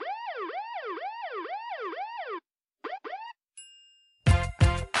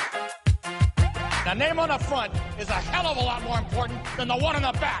A name on the front is a hell of a lot more important than the one on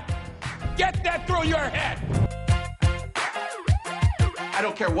the back. Get that through your head. I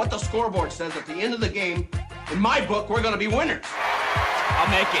don't care what the scoreboard says at the end of the game. In my book, we're going to be winners.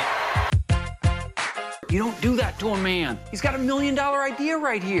 I'll make it. You don't do that to a man. He's got $1 million idea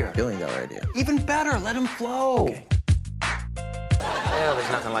right here. $1 billion idea. Even better, let him flow. Okay. Well,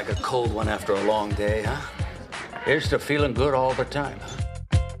 there's nothing like a cold one after a long day, huh? Here's to feeling good all the time.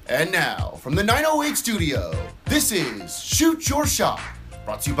 And now, from the 908 studio, this is Shoot Your Shot,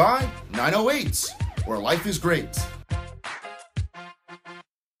 brought to you by 908s, where life is great.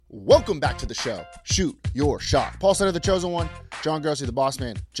 Welcome back to the show, Shoot Your Shot. Paul Sutter, the chosen one, John Grossi, the boss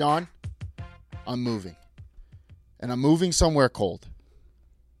man. John, I'm moving. And I'm moving somewhere cold.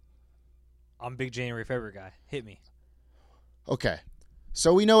 I'm a big January, February guy. Hit me. Okay.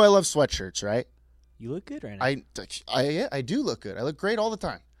 So we know I love sweatshirts, right? You look good right now. I do look good. I look great all the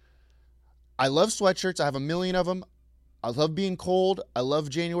time. I love sweatshirts. I have 1 million of them. I love being cold. I love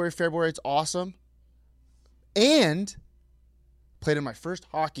January, February. It's awesome. And played in my first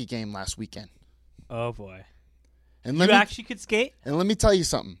hockey game last weekend. Oh, boy. And you actually could skate? And let me tell you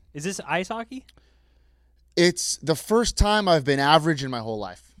something. Is this ice hockey? It's the first time I've been average in my whole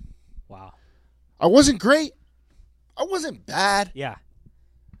life. Wow. I wasn't great. I wasn't bad. Yeah.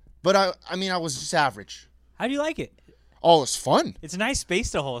 But I was just average. How do you like it? Oh, it's fun. It's a nice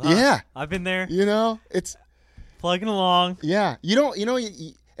space to hold, huh? Yeah. I've been there. It's plugging along. Yeah.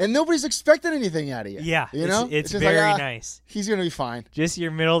 And nobody's expecting anything out of you. Yeah. It's just very like, nice. He's going to be fine. Just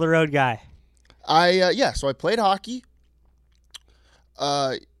your middle of the road guy. So I played hockey.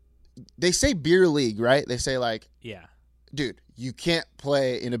 They say beer league, right? They say like, yeah, dude, you can't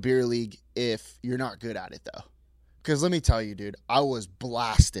play in a beer league if you're not good at it though. Because let me tell you, dude, I was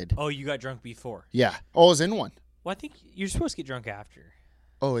blasted. Oh, you got drunk before? Yeah. Oh, I was in one. Well, I think you're supposed to get drunk after.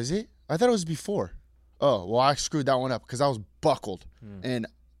 Oh, is it? I thought it was before. Oh, well, I screwed that one up because I was buckled. And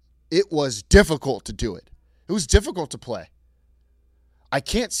it was difficult to do it. It was difficult to play. I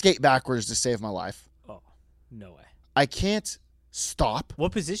can't skate backwards to save my life. Oh, no way. I can't stop.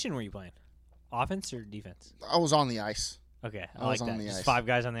 What position were you playing? Offense or defense? I was on the ice. Okay, I was on the Just ice. 5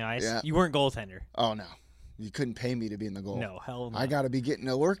 guys on the ice? Yeah. You weren't goaltender? Oh, no. You couldn't pay me to be in the goal. No, hell no. I got to be getting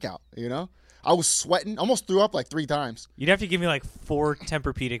a workout, I was sweating. Almost threw up like 3 times. You'd have to give me like 4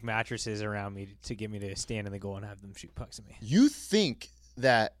 Tempur-Pedic mattresses around me to get me to stand in the goal and have them shoot pucks at me. You think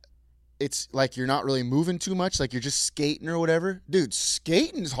that it's like you're not really moving too much, like you're just skating or whatever? Dude,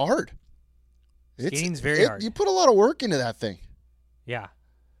 skating's hard. Skating's very hard. You put a lot of work into that thing. Yeah.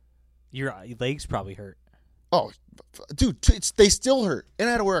 Your legs probably hurt. Oh, dude, they still hurt. And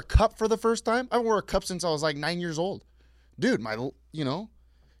I had to wear a cup for the first time. I haven't worn a cup since I was like 9 years old. Dude, my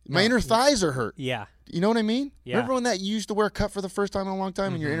inner thighs are hurt. Yeah. You know what I mean? Yeah. Remember when that you used to wear a cup for the first time in a long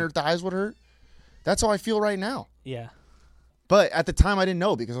time and your inner thighs would hurt? That's how I feel right now. Yeah. But at the time, I didn't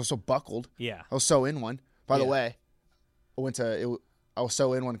know because I was so buckled. Yeah. I was so in one. By the way, I was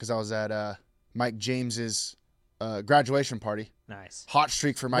so in one because I was at Mike James's graduation party. Nice. Hot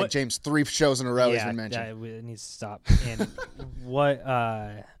streak for Mike James. 3 shows in a row has been mentioned. Yeah, it needs to stop. And what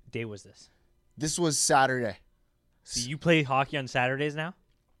day was this? This was Saturday. So you play hockey on Saturdays now?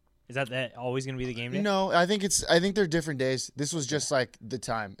 Is that always going to be the game day? No, I think they're different days. This was just like the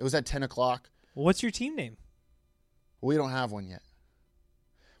time. It was at 10 o'clock. Well, what's your team name? We don't have one yet.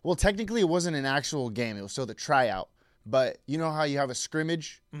 Well, technically, it wasn't an actual game. It was still the tryout. But you know how you have a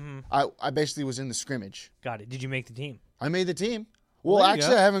scrimmage? Mm-hmm. I basically was in the scrimmage. Got it. Did you make the team? I made the team. Well,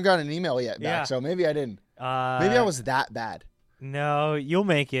 actually, I haven't got an email yet back, so maybe I didn't. Maybe I was that bad. No, you'll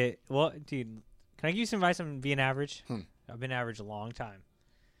make it. Well, dude, can I give you some advice on being average? I've been average a long time.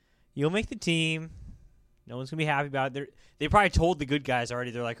 You'll make the team. No one's going to be happy about it. They probably told the good guys already.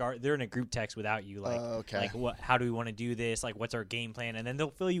 They're like, they're in a group text without you. Like, okay. Like, how do we want to do this? Like, what's our game plan? And then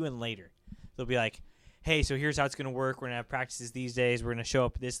they'll fill you in later. They'll be like, hey, so here's how it's going to work. We're going to have practices these days. We're going to show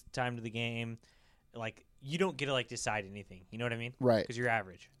up this time to the game. Like, you don't get to, like, decide anything. You know what I mean? Right. Because you're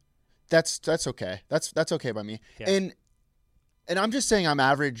average. That's okay. That's okay by me. Yeah. And I'm just saying I'm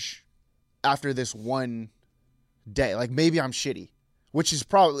average after this one day. Like, maybe I'm shitty, which is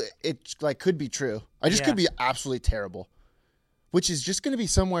probably, it like could be true. I just could be absolutely terrible, which is just going to be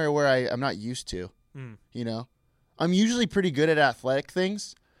somewhere where I'm not used to, you know? I'm usually pretty good at athletic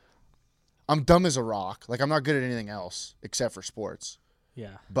things. I'm dumb as a rock. Like, I'm not good at anything else except for sports.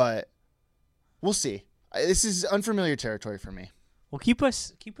 Yeah. But we'll see. This is unfamiliar territory for me. Well, keep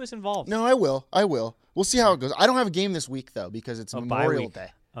us involved. No, I will. We'll see how it goes. I don't have a game this week, though, because it's Memorial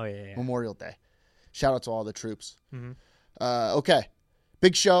Day. Oh, yeah. Memorial Day. Shout out to all the troops. Mm-hmm. Okay.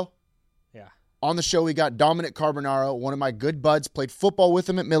 Big show. Yeah. On the show, we got Dominic Carbonaro, one of my good buds. Played football with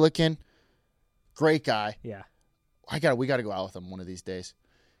him at Milliken. Great guy. Yeah. We got to go out with him one of these days.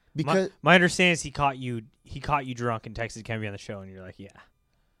 Because my understanding is he caught you drunk and texted Kemby on the show, and you're like, yeah.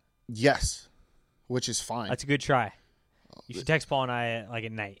 yes, which is fine. That's a good try. You should text Paul and I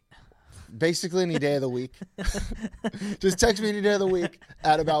at night. Basically any day of the week. Just text me any day of the week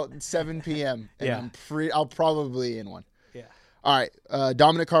at about 7 p.m. and Yeah. I'll probably be in one. Yeah. All right.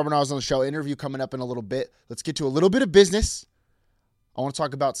 Dominic Carbonell's on the show. Interview coming up in a little bit. Let's get to a little bit of business. I want to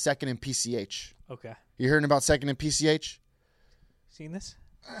talk about Second and PCH. Okay. You hearing about Second and PCH? Seen this?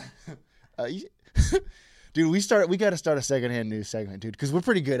 Dude, we got to start a secondhand news segment, dude, because we're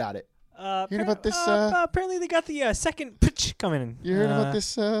pretty good at it. Hearing about this? Apparently they got the second pitch coming in. You heard about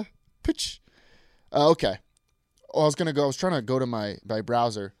this pitch? Okay. Well, I was trying to go to my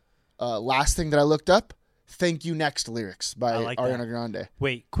browser. Last thing that I looked up, Thank You Next lyrics by Ariana Grande.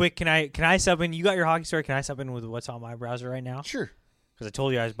 Wait, quick, can I sub in? You got your hockey story. Can I sub in with what's on my browser right now? Sure. Because I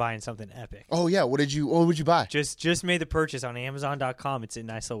told you I was buying something epic. Oh yeah, what would you buy? Just made the purchase on Amazon.com. It's a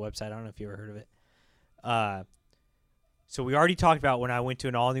nice little website. I don't know if you ever heard of it. So we already talked about when I went to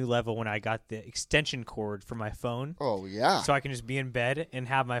an all new level when I got the extension cord for my phone. Oh yeah. So I can just be in bed and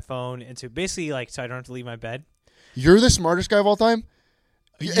have my phone, and so basically so I don't have to leave my bed. You're the smartest guy of all time.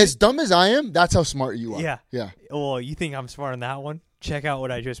 As dumb as I am, that's how smart you are. Yeah. Yeah. Well, you think I'm smart on that one? Check out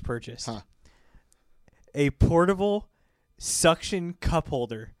what I just purchased. Huh. A portable suction cup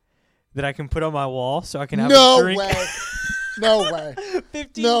holder that I can put on my wall so I can have a drink. Way. No way.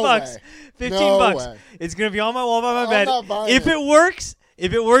 $15. No way. $15. Way. It's gonna be on my wall by my I'm bed. not buying If it.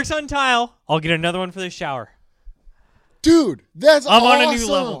 it works on tile, I'll get another one for the shower. Dude, that's I'm awesome.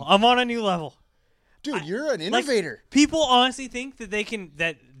 on a new level. Dude, you're an innovator. People honestly think that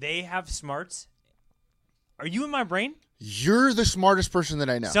they have smarts. Are you in my brain? You're the smartest person that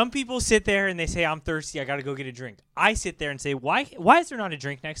I know. Some people sit there and they say, I'm thirsty, I gotta go get a drink. I sit there and say, why is there not a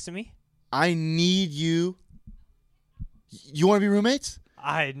drink next to me? I need you. You want to be roommates?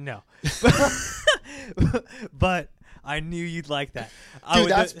 I know. But I knew you'd like that. Dude,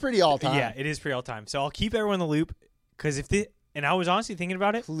 that's pretty all time. Yeah, it is pretty all time. So I'll keep everyone in the loop because and I was honestly thinking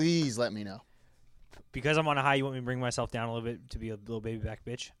about it. Please let me know. Because I'm on a high, you want me to bring myself down a little bit to be a little baby back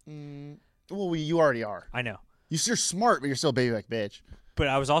bitch? Well, you already are. I know. You're smart, but you're still a baby back bitch. But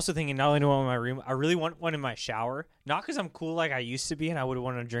I was also thinking not only do I want one in my room, I really want one in my shower. Not because I'm cool like I used to be and I would have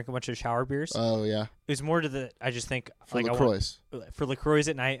wanted to drink a bunch of shower beers. Oh, yeah. It's more to I just think For LaCroix. For LaCroix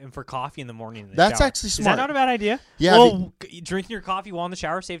at night and for coffee in the morning. In the That's shower. actually Is smart. that not a bad idea? Yeah. Well, drinking your coffee while in the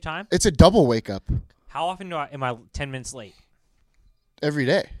shower save time. It's a double wake up How often am I 10 minutes late? every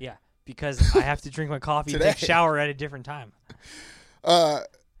day. Yeah, because I have to drink my coffee and take a shower at a different time.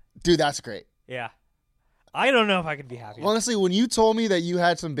 Dude, that's great. Yeah. I don't know if I could be happy. Honestly, when you told me that you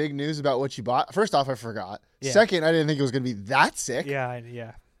had some big news about what you bought, first off, I forgot. Yeah. Second, I didn't think it was going to be that sick.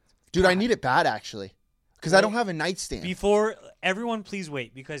 Yeah. Dude, I need it bad, actually, because I don't have a nightstand. Before, everyone please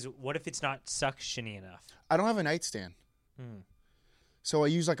wait, because what if it's not suctiony enough? I don't have a nightstand. So I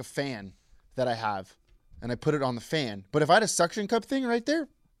use like a fan that I have, and I put it on the fan. But if I had a suction cup thing right there,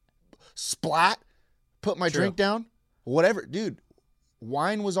 splat, put my drink down, whatever. Dude,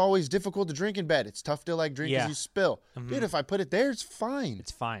 wine was always difficult to drink in bed. It's tough to like drink as you spill. Dude, if I put it there, it's fine.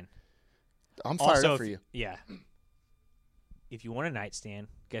 It's fine. I'm fired up for you. Yeah. If you want a nightstand,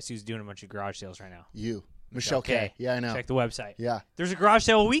 guess who's doing a bunch of garage sales right now? You. Michelle K. Yeah, I know. Check the website. Yeah. There's a garage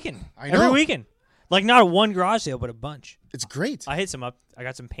sale a weekend. I know. Every weekend. Like not one garage sale, but a bunch. It's great. I hit some up. I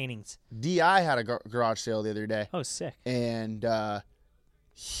got some paintings. DI had a garage sale the other day. Oh, sick. And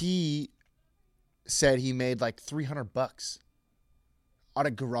he said he made like $300 on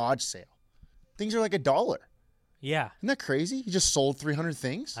a garage sale. Things are like $1. Yeah. Isn't that crazy? He just sold 300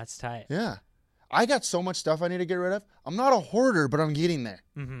 things? That's tight. Yeah. I got so much stuff I need to get rid of. I'm not a hoarder, but I'm getting there.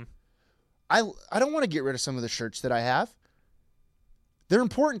 Mm-hmm. I don't want to get rid of some of the shirts that I have. They're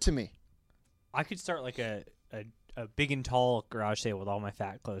important to me. I could start like a big and tall garage sale with all my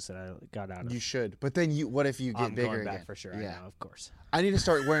fat clothes that I got out of. You should. But then what if you get I'm bigger going back again? for sure. Yeah. I know, of course. I need to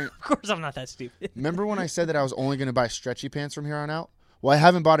start wearing... Of course I'm not that stupid. Remember when I said that I was only going to buy stretchy pants from here on out? Well, I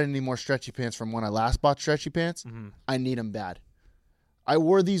haven't bought any more stretchy pants from when I last bought stretchy pants. Mm-hmm. I need them bad. I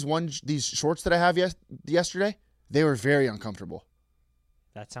wore these shorts that I have yesterday. They were very uncomfortable.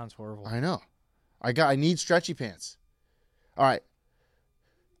 That sounds horrible. I know. I need stretchy pants. All right.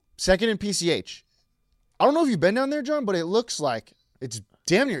 Second in PCH. I don't know if you've been down there, John, but it looks like it's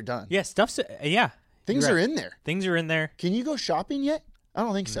damn near done. Yeah, stuff's yeah. Things You're are right. in there. Things are in there. Can you go shopping yet? I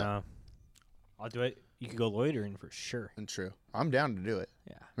don't think so. No. I'll do it. You could go loitering for sure. And true. I'm down to do it.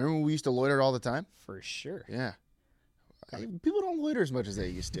 Yeah. Remember when we used to loiter all the time? For sure. Yeah. People don't loiter as much as they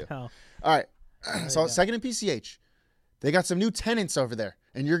used to. No. All right. So second in PCH, they got some new tenants over there,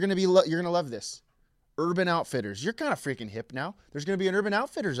 and you're gonna love this. Urban Outfitters. You're kind of freaking hip now. There's going to be an Urban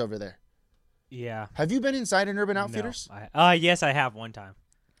Outfitters over there. Yeah. Have you been inside an Urban Outfitters? No. Yes, I have one time.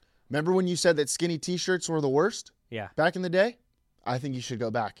 Remember when you said that skinny T-shirts were the worst? Yeah. Back in the day? I think you should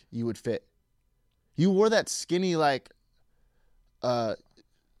go back. You would fit. You wore that skinny, like,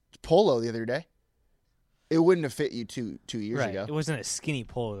 polo the other day. It wouldn't have fit you two years Right. ago. It wasn't a skinny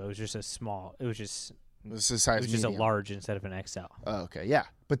polo. It was just a small. It was just This is size a medium. large instead of an XL. Oh, okay, yeah.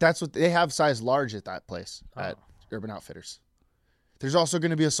 But that's what they have, size large at that place, at Oh. Urban Outfitters. There's also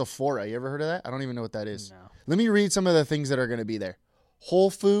going to be a Sephora. You ever heard of that? I don't even know what that is. No. Let me read some of the things that are going to be there. Whole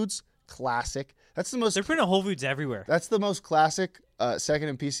Foods, classic. That's the most. They're putting Whole Foods everywhere. That's the most classic second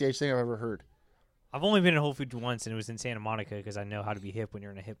and PCH thing I've ever heard. I've only been in Whole Foods once, and it was in Santa Monica because I know how to be hip when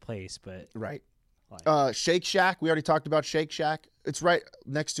you're in a hip place. But Right. like, Shake Shack. We already talked about Shake Shack. It's right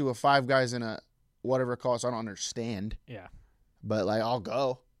next to a Five Guys in a whatever it calls. I don't understand, yeah, but like I'll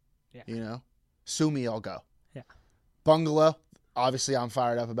go. Yeah. You know, sue me, I'll go. Yeah. Bungalow. Obviously, I'm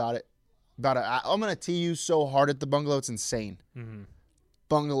fired up about it. I'm gonna tee you so hard at the Bungalow, it's insane. mm-hmm.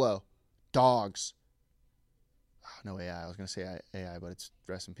 Bungalow, dogs. Oh, no AI. I was gonna say AI, but it's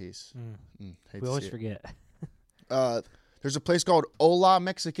rest in peace. Hate we to always see it. forget. There's a place called Hola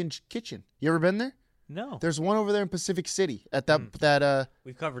Mexican Kitchen. You ever been there? No, There's one over there in Pacific City at that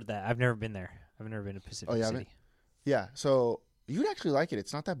we've covered that. I've never been there. I've never been to Pacific Oh, you City. haven't? Yeah, so you'd actually like it.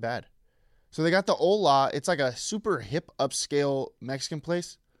 It's not that bad. So they got the Hola. It's like a super hip, upscale Mexican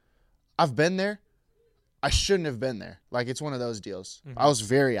place. I've been there. I shouldn't have been there. Like, it's one of those deals. I was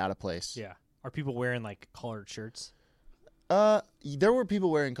very out of place. Yeah. Are people wearing like collared shirts? There were people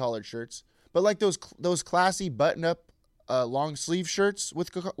wearing collared shirts, but like those classy button-up long sleeve shirts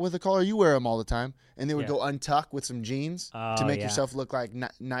with a collar, you wear them all the time, and they would Yeah. go untuck with some jeans to Oh, make yeah. yourself look like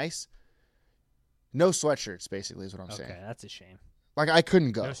nice. No sweatshirts, basically, is what I'm Okay, saying. that's a shame. Like, I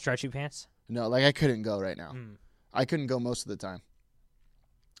couldn't go. No stretchy pants. No, like I couldn't go right now. Mm. I couldn't go most of the time.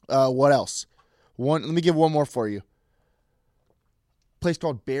 What else? Let me give one more for you. Place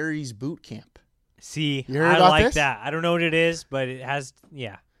called Barry's Boot Camp. See, You heard I about like this? that. I don't know what it is, but it has.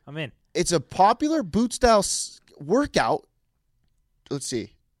 Yeah, I'm in. It's a popular boot style workout. Let's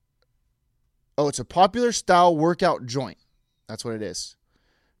see. Oh, it's a popular style workout joint. That's what it is.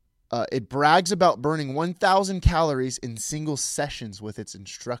 It brags about burning 1,000 calories in single sessions with its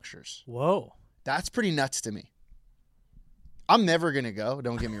instructors. Whoa. That's pretty nuts to me. I'm never going to go.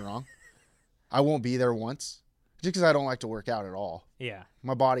 Don't get me wrong. I won't be there once. Just because I don't like to work out at all. Yeah.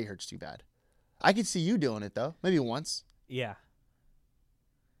 My body hurts too bad. I could see you doing it, though. Maybe once. Yeah.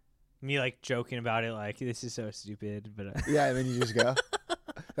 Me like joking about it, like this is so stupid, but Yeah, and then you just go.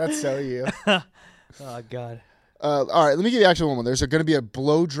 That's so you. oh god. All right, let me give you actually one more. There's going to be a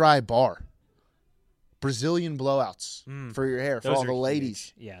blow dry bar. Brazilian blowouts for your hair, for Those all are the huge.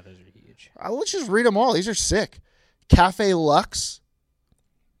 ladies. Yeah, those are huge. Let's just read them all. These are sick. Cafe Lux.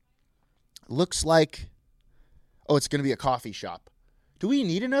 Looks like, it's going to be a coffee shop. Do we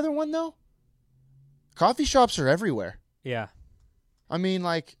need another one, though? Coffee shops are everywhere. Yeah. I mean,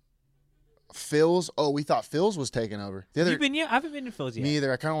 like, Phil's. Oh, we thought Phil's was taking over. The other, You've been? Yeah, I haven't been to Phil's yet. me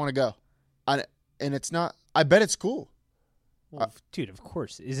either. I kind of want to go. And it's not, I bet it's cool. Well, dude, of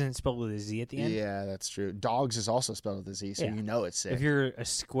course. Isn't it spelled with a Z at the end? Yeah, that's true. Dogs is also spelled with a Z, so Yeah. you know it's sick. If you're a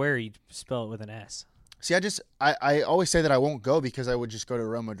square, you'd spell it with an S. See, I always say that I won't go because I would just go to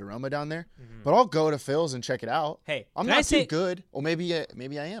Roma de Roma down there. But I'll go to Phil's and check it out. Hey, I'm can I not too say- good. Or maybe I am.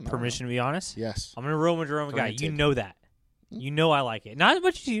 I don't know. Permission to be honest? Yes. I'm a Roma Jerome guy. You Granted. know that. You know I like it. Not as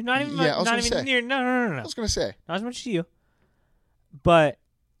much as you. Not even. Yeah, I was not gonna even say. near. No. I was going to say. Not as much as you. But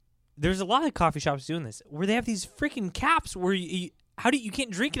there's a lot of coffee shops doing this where they have these freaking caps where you can't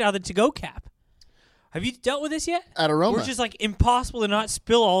drink it out of the to-go cap. Have you dealt with this yet? At Aroma. Where it's just like impossible to not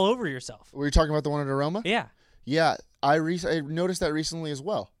spill all over yourself. Were you talking about the one at Aroma? Yeah. Yeah. I noticed that recently as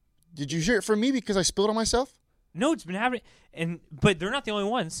well. Did you hear it from me because I spilled on myself? No, it's been happening, but they're not the only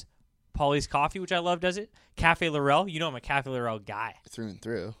ones. Polly's Coffee, which I love, does it. Cafe Laurel, you know I'm a Cafe Laurel guy. Through and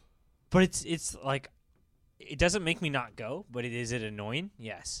through. But it's like, it doesn't make me not go, but is it annoying?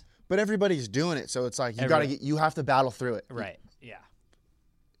 Yes. But everybody's doing it, so it's like Everybody. you have to battle through it. Right. Yeah.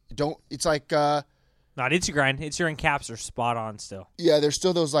 It's like Not Instagram caps are spot on still. yeah, there's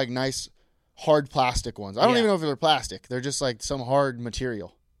still those like nice hard plastic ones. I don't Yeah. even know if they're plastic. They're just like some hard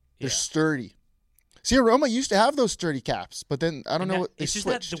material. They're Yeah. sturdy. See, Aroma used to have those sturdy caps, but then I don't know what they it's just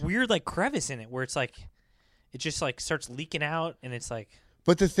switched. that the weird like crevice in it where it's like, it just like starts leaking out and it's like,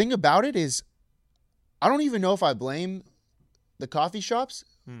 But the thing about it is, I don't even know if I blame the coffee shops.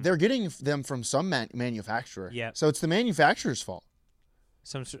 They're getting them from some manufacturer. Yeah. So it's the manufacturer's fault.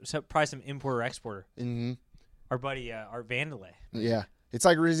 some probably some importer exporter. Mm-hmm. Our buddy Art Vandelay. Yeah. It's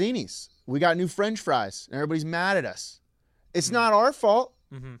like Rosini's. We got new French fries, and everybody's mad at us. It's not our fault.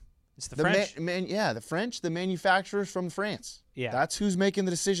 Mm-hmm. It's the French. The French, the manufacturers from France. Yeah. That's who's making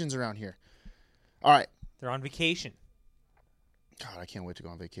the decisions around here. All right. They're on vacation. God, I can't wait to go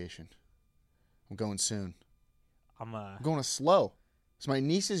on vacation. I'm going soon. I'm going to SLO. It's my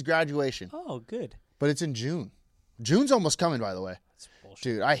niece's graduation. Oh, good. But it's in June. June's almost coming, by the way. That's bullshit.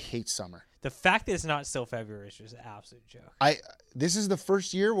 Dude, I hate summer. The fact that it's not still February is just an absolute joke. This is the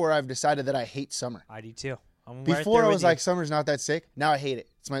first year where I've decided that I hate summer. I do too. I'm Before right I there was with like, you. summer's not that sick. Now I hate it.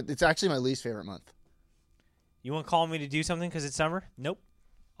 It's actually my least favorite month. You want to call me to do something because it's summer? Nope.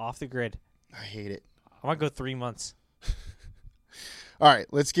 Off the grid. I hate it. I want to go 3 months. All right,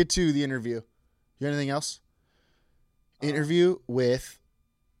 let's get to the interview. You got anything else? Interview with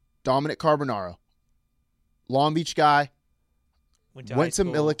Dominic Carbonaro. Long Beach guy. Went to Went to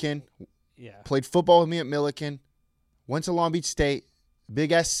Milliken. Yeah. Played football with me at Milliken. Went to Long Beach State.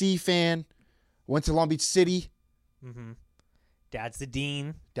 Big SC fan. Went to Long Beach City. Mm-hmm. Dad's the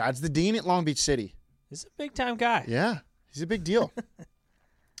dean. Dad's the dean at Long Beach City. This is a big time guy. Yeah, he's a big deal.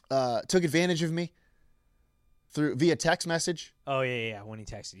 Took advantage of me via text message. Oh, yeah. When he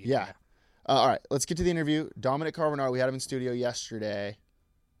texted you. Yeah. All right, let's get to the interview. Dominic Carbonaro, we had him in studio yesterday.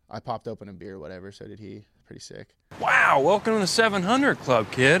 I popped open a beer, whatever, so did he. Pretty sick. Wow, welcome to the 700 Club,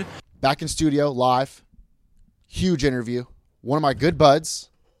 kid. Back in studio, live. Huge interview. One of my good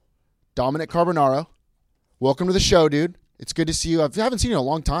buds, Dominic Carbonaro. Welcome to the show, dude. It's good to see you. I haven't seen you in a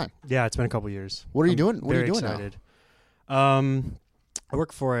long time. Yeah, it's been a couple years. What are you doing? What are you Very doing excited. now? I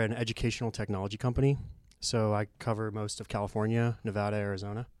work for an educational technology company, so I cover most of California, Nevada,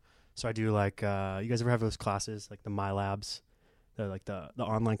 Arizona. So I do like, you guys ever have those classes, like the MyLabs, the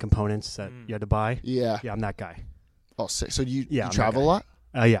online components that you had to buy? Yeah. Yeah, I'm that guy. Oh, sick. So you I'm travel a that lot?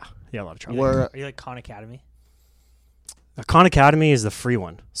 guy. Yeah, a lot of travel. Where? Are you like Khan Academy? Khan Academy is the free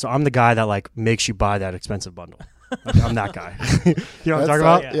one. So I'm the guy that like makes you buy that expensive bundle. Like, I'm that guy. You know what I'm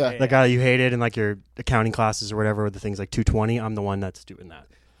talking about? Yeah. The guy that you hated in like your accounting classes or whatever with the things like 220. I'm the one that's doing that.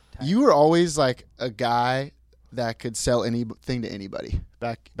 You were always like a guy that could sell anything to anybody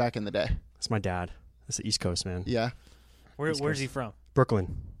back in the day. That's my dad. That's the East Coast, man. Yeah. Where's he from?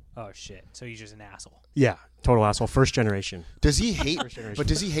 Brooklyn. Oh, shit. So he's just an asshole. Yeah, total asshole. First generation. Does he hate? generation. But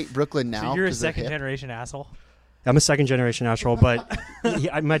does he hate Brooklyn now? So you're a 'cause they're second hip? generation asshole? I'm a second generation asshole, but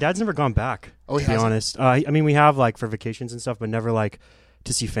my dad's never gone back. Oh, he to be hasn't? honest. I mean, we have like for vacations and stuff, but never like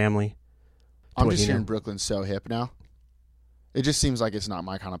to see family. I'm what just he hearing knew. Brooklyn's so hip now. It just seems like it's not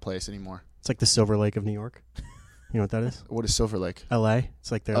my kind of place anymore. It's like the Silver Lake of New York. You know what that is? What is Silver Lake? L.A.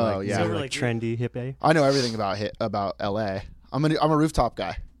 It's like they're Oh, like, yeah. they're, Silver like Lake, trendy, hippie. I know everything about LA. I'm a rooftop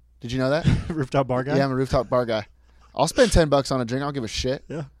guy. Did you know that? Rooftop bar guy. Yeah, I'm a rooftop bar guy. I'll spend $10 on a drink. I don't give a shit.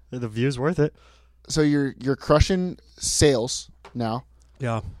 Yeah. The view's worth it. So you're crushing sales now.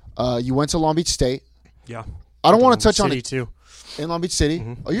 Yeah. You went to Long Beach State. Yeah. I don't want to touch City on it too. in Long Beach City.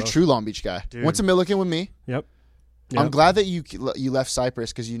 Mhm, Oh, you're a both. true Long Beach guy. Dude. Went to Milliken with me. Yep. I'm glad that you left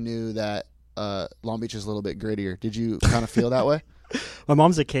Cypress because you knew that Long Beach is a little bit grittier. Did you kind of feel that way? My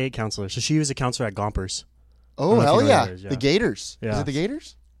mom's a K8 counselor, so she was a counselor at Gompers. Oh, know if hell you know yeah. what it is, yeah. The Gators. Is Yeah. it the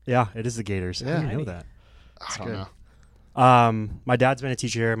Gators? Yeah, it is the Gators. Yeah. How do you know that? I don't good. know. My dad's been a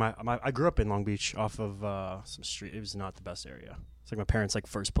teacher here. I grew up in Long Beach off of some street. It was not the best area. It's like my parents' like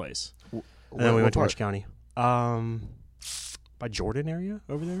first place. And then we What went to part? Orange County. By Jordan area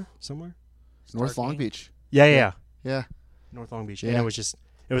over there somewhere. North Long Starkey? Beach. Yeah. Yeah. North Long Beach. Yeah. And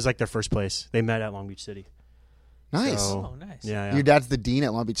it was like their first place. They met at Long Beach City. Nice. So- Oh, nice. Yeah. Your dad's the dean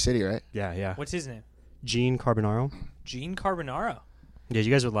at Long Beach City, right? Yeah. What's his name? Gene Carbonaro. Gene Carbonaro. Yeah, you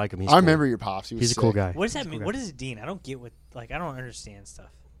guys would like him. He's I cool. remember your pops. He was He's a cool sick. guy. What does that He's a mean? cool What guy. is a dean? I don't get what, I don't understand stuff.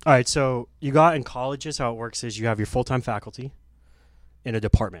 All right, so you got in colleges, how it works is you have your full-time faculty in a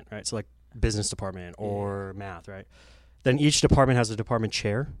department, right? So like business department or math, right? Then each department has a department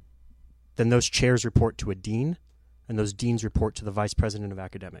chair. Then those chairs report to a dean, and those deans report to the vice president of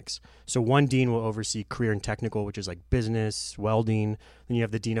academics. So one dean will oversee career and technical, which is like business, welding. Then you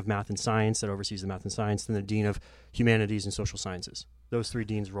have the dean of math and science that oversees the math and science. Then the dean of humanities and social sciences. Those three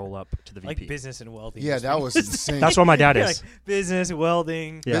deans roll up to the VP. Like business and welding. Yeah, that was insane. That's what my dad Yeah, is. like business,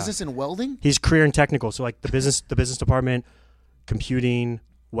 welding. Yeah. Business and welding? He's career and technical. So like the business department, computing,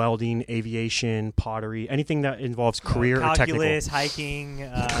 welding, aviation, pottery, anything that involves career or technical. Calculus, hiking,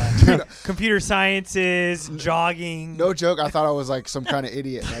 computer sciences, jogging. No joke. I thought I was like some kind of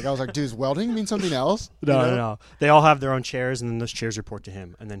idiot. Like I was like, dude, welding means something else? No, You know? no. They all have their own chairs, and then those chairs report to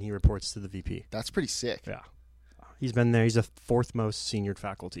him, and then he reports to the VP. That's pretty sick. Yeah. He's been there. He's the fourth most senior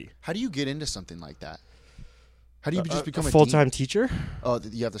faculty. How do you get into something like that? How do you just become a full-time dean? teacher? Oh,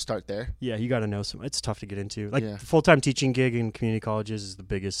 you have to start there. Yeah, you got to know some. It's tough to get into. Like Yeah. full-time teaching gig in community colleges is the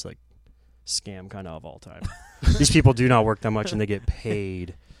biggest like scam kind of all time. These people do not work that much and they get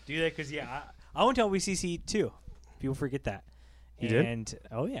paid. Do that because I went to LBCC too. People forget that. You did? And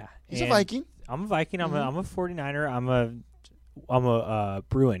oh yeah, He's a And Viking. I'm a Viking. I'm a 49er. I'm a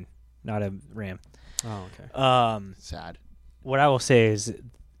Bruin, not a Ram. Oh, okay. Sad. What I will say is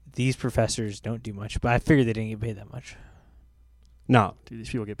these professors don't do much, but I figured they didn't get paid that much. No, dude, these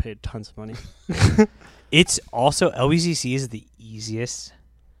people get paid tons of money. It's also LBCC is the easiest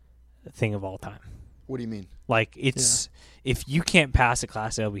thing of all time. What do you mean? Like it's if you can't pass a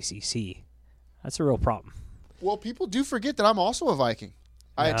class at LBCC, that's a real problem. Well, people do forget that I'm also a Viking.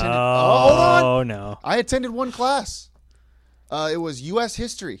 I attended. Hold on. Oh no! I attended one class. It was U.S.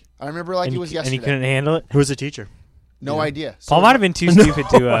 history. I remember like And it you, was and yesterday. you couldn't handle it. Who was the teacher? No idea. So Paul might have been too stupid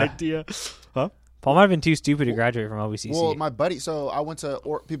to. idea. Huh? Paul might have been too stupid to graduate from LBCC. Well, my buddy. So I went to.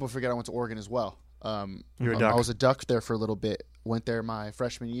 People forget I went to Oregon as well. You're a duck. I was a duck there for a little bit. Went there my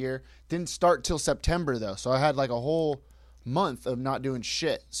freshman year. Didn't start till September though, so I had like a whole month of not doing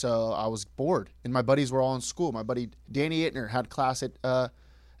shit. So I was bored, and my buddies were all in school. My buddy Danny Ittner had class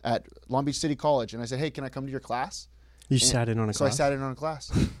at Long Beach City College, and I said, "Hey, can I come to your class?" You sat in on a So class? I sat in on a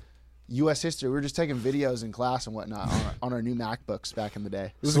class. U.S. history. We were just taking videos in class and whatnot on our new MacBooks back in the day.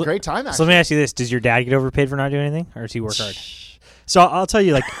 It was a great time, So actually. let me ask you this: does your dad get overpaid for not doing anything, or does he work hard? So I'll tell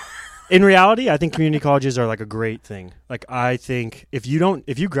you, like, in reality, I think community colleges are like a great thing. Like, I think if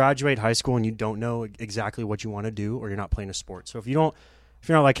you graduate high school and you don't know exactly what you want to do, or you're not playing a sport. So if you're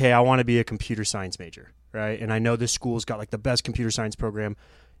not like, hey, I want to be a computer science major, right? And I know this school's got like the best computer science program,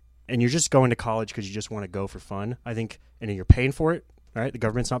 and you're just going to college because you just want to go for fun. I think, and then you're paying for it, right? The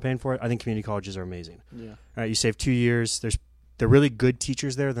government's not paying for it. I think community colleges are amazing. Yeah. Right? You save 2 years. They're really good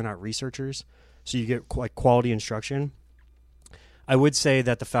teachers there. They're not researchers, so you get like quality instruction. I would say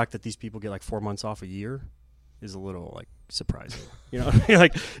that the fact that these people get like 4 months off a year is a little like surprising. You know,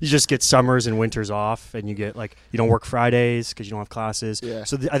 like you just get summers and winters off, and you get like you don't work Fridays because you don't have classes. Yeah.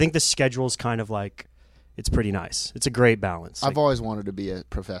 So I think the schedule's kind of like it's pretty nice. It's a great balance. I've always wanted to be a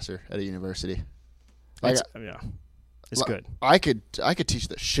professor at a university. Like, it's good. I could teach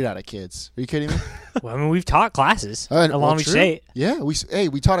the shit out of kids. Are you kidding me? Well, I mean, we've taught classes at Well, Long Beach true. State. Yeah,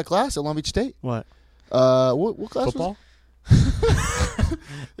 we taught a class at Long Beach State. What? What class Football. was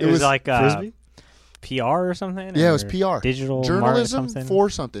It was like Frisbee? PR or something. Yeah, it was or PR. Digital Journalism something. for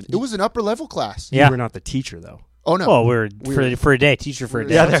something. It was an upper level class. Yeah. You were not the teacher though. Oh no. Well, we're were- for a day, teacher for a we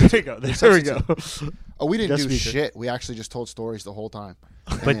day. were- Yeah, there we go. There we go. Oh, we didn't Guest do speaker. shit. We actually just told stories the whole time.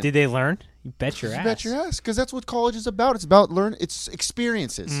 But did they learn? You bet your You ass. bet your ass, because that's what college is about. It's about It's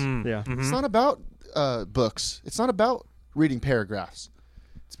experiences. Yeah. It's not about books. It's not about reading paragraphs.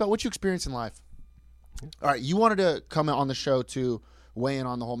 It's about what you experience in life. All right, you wanted to come on the show to weigh in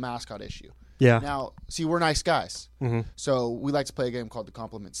on the whole mascot issue. Yeah. Now, see, we're nice guys, Mhm. so we like to play a game called the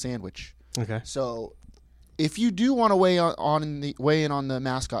Compliment Sandwich. Okay. So, if you do want to weigh in on the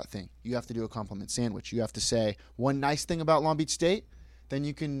mascot thing, you have to do a compliment sandwich. You have to say one nice thing about Long Beach State, then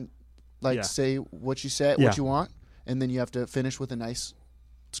you can Yeah. say what you said, Yeah. what you want, and then you have to finish with a nice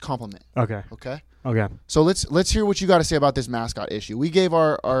compliment. Okay. Okay. Okay. So let's hear what you got to say about this mascot issue. We gave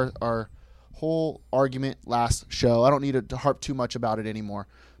our whole argument last show. I don't need to harp too much about it anymore,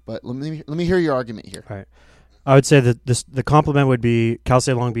 but let me hear your argument here. All right. I would say that the compliment would be Cal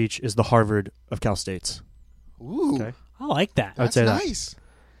State Long Beach is the Harvard of Cal States. Ooh, Okay. I like that. I would that's say that. nice.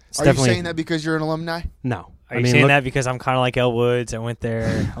 It's Are you definitely saying that because you're an alumni? no. Are you saying that because I'm kind of like Elle Woods? I went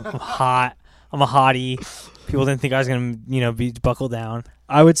there. I'm hot. I'm a hottie. People didn't think I was gonna, be buckled down.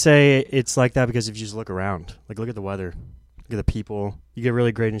 I would say it's like that because if you just look around, like look at the weather, look at the people, you get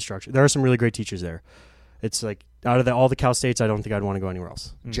really great instruction. There are some really great teachers there. It's like out of all the Cal States, I don't think I'd want to go anywhere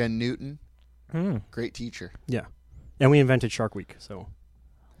else. Jen Newton, Hmm. great teacher. Yeah. And we invented Shark Week, so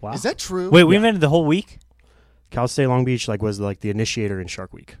Wow. Is that true? Wait, we invented the whole week? Cal State Long Beach was the initiator in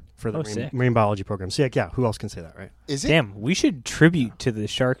Shark Week for the Oh, sick. marine biology program. So yeah, who else can say that, right? Is it? Damn, we should tribute to the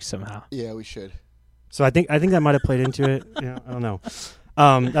Sharks somehow. Yeah, we should. So I think that might have played into it. Yeah, I don't know.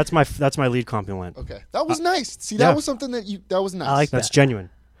 That's my lead compliment. Okay, that was nice. See, that yeah. was something that was nice. I like That's that. genuine.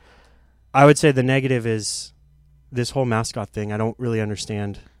 I would say the negative is this whole mascot thing. I don't really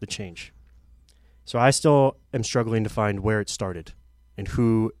understand the change. So I still am struggling to find where it started and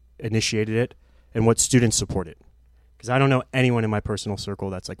who initiated it and what students support it. Because I don't know anyone in my personal circle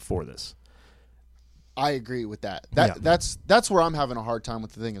that's like for this. I agree with that. Yeah. That's where I'm having a hard time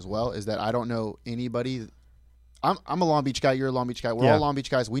with the thing as well. Is that I don't know anybody. I'm a Long Beach guy. You're a Long Beach guy. We're Yeah. all Long Beach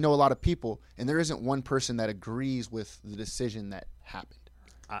guys. We know a lot of people, and there isn't one person that agrees with the decision that happened.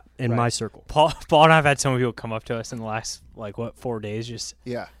 in my circle. Paul and I've had some people come up to us in the last 4 days, just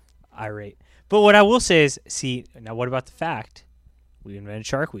Yeah. irate. But what I will say is, see, now what about the fact we invented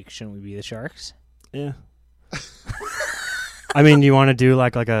Shark Week? Shouldn't we be the Sharks? Yeah. I mean, you want to do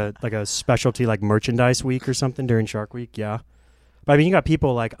like a specialty like merchandise week or something during Shark Week? Yeah. But I mean, you got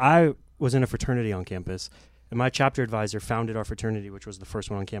people like I was in a fraternity on campus, and my chapter advisor founded our fraternity, which was the first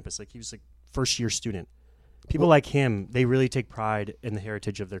one on campus. Like he was like first year student. People like him, they really take pride in the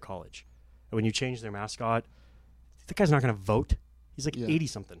heritage of their college. And when you change their mascot, that guy's not going to vote. He's like 80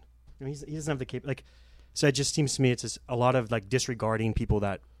 something. You know, he doesn't have the so it just seems to me it's just a lot of like disregarding people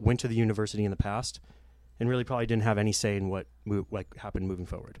that went to the university in the past and really probably didn't have any say in what happened moving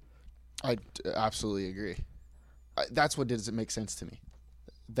forward. I absolutely agree. That's what doesn't make sense to me.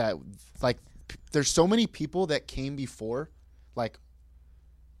 That there's so many people that came before,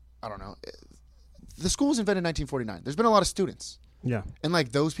 I don't know. The school was invented in 1949. There's been a lot of students. Yeah. And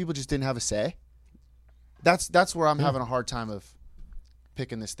those people just didn't have a say. That's where I'm having a hard time of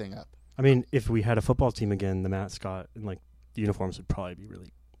picking this thing up. I mean, if we had a football team again, the mascot and the uniforms would probably be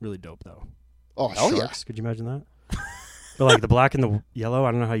really, really dope though. Oh, hell Sharks, could you imagine that? But the black and the yellow,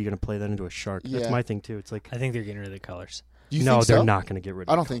 I don't know how you're going to play that into a shark. Yeah. That's my thing too. It's like I think they're getting rid of the colors. Do you no, think so? they're not going to get rid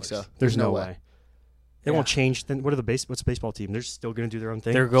of I don't the think colors. so. There's no way. They Yeah. won't change. Then what are what's the baseball team? They're still going to do their own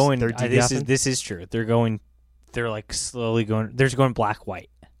thing. They're going. They're This is true. They're going. They're slowly going. They're just going black white.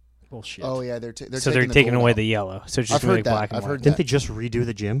 bullshit. Oh yeah, they're taking the gold away out. the yellow. So it's I've just really heard that. black and I've white. heard Didn't that. they just redo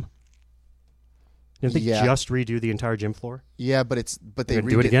the gym? Didn't they Yeah. just redo the entire gym floor? Yeah, but they They're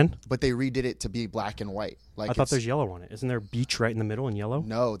gonna do it again? But they redid it to be black and white. I thought there's yellow on it. Isn't there a beach right in the middle in yellow?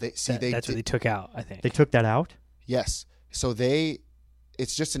 no. That's what They they took out. I think. They took that out? yes. So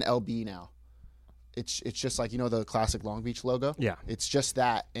it's just an LB now. It's just the classic Long Beach logo. Yeah. It's just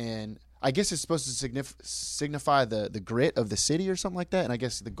that, and I guess it's supposed to signify the grit of the city or something like that. And I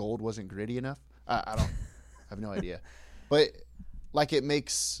guess the gold wasn't gritty enough. I don't I have no idea, but it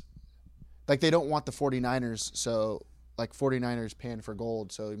makes they don't want the 49ers, so 49ers paying for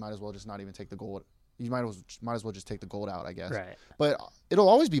gold, so you might as well just not even take the gold. You might as well just take the gold out, I guess. Right. But it'll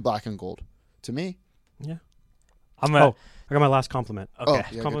always be black and gold to me. Yeah. I'm Oh, I got my last compliment. Okay. Oh, yeah,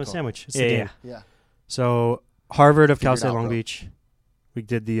 good Compliment call. sandwich. It's Yeah, the yeah. game. Yeah. So Harvard of Cal Figured State out, Long bro. Beach. We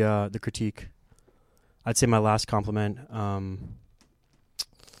did the critique. I'd say my last compliment.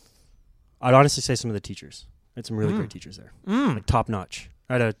 I'd honestly say some of the teachers. I had some really great teachers there, top notch.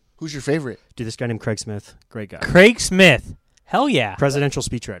 I had Who's your favorite? this guy named Craig Smith, great guy, Craig Smith. Hell yeah. presidential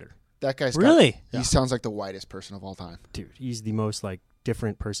speechwriter. That guy's Really? He sounds like the whitest person of all time. Dude, he's the most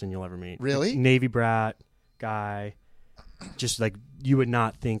different person you'll ever meet. Really? Navy brat guy. Just you would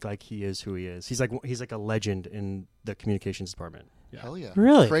not think he is who he is. He's like a legend in the communications department. Hell yeah.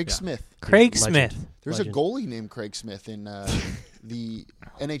 Really? Craig Yeah. Smith. Craig Legend. Smith. There's Legend. a goalie named Craig Smith in the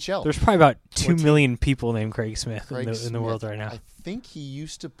NHL. There's probably about 2 million people named Craig Smith Craig in the Smith. world right now. I think he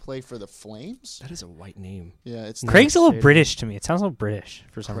used to play for the Flames. That is a white name. Yeah, it's Craig's a little Stadium. British to me. It sounds a little British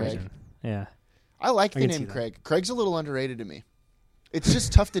for some Craig. reason. Yeah. I like I the can see name that. Craig. Craig's a little underrated to me. It's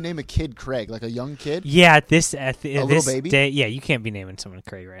just tough to name a kid Craig, like a young kid. Yeah, at this little this baby? day, yeah, you can't be naming someone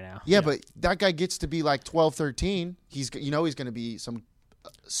Craig right now. Yeah, but that guy gets to be 12, 13. He's going to be some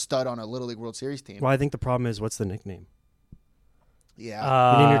stud on a Little League World Series team. Well, I think the problem is what's the nickname?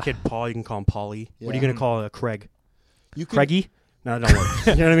 Yeah. You name your kid Paul, you can call him Paulie. What are you Yeah. going to call Craig? You can, Craigie? No, that don't work.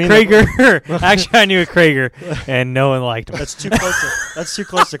 You know what I mean? Krager. Actually, I knew a Krager, and no one liked him. That's too close. That's too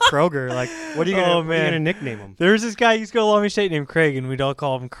close to Kroger. What are you Oh, going man. to nickname him? There was this guy who used to go to Long Beach State named Craig, and we'd all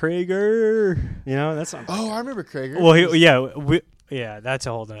call him Krager. You know, that's not. Oh, I remember Craig. Yeah, that's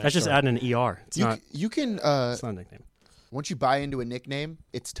a whole nother That's just story. adding an ER. It's not. You can It's not a nickname. once you buy into a nickname,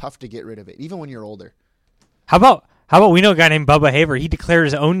 it's tough to get rid of it, even when you're older. How about we know a guy named Bubba Haver? He declared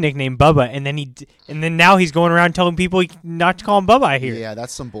his own nickname Bubba, and then now he's going around telling people not to call him Bubba. I hear. Yeah,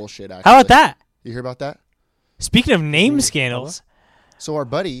 that's some bullshit. Actually. How about that? You hear about that? Speaking of name scandals, So our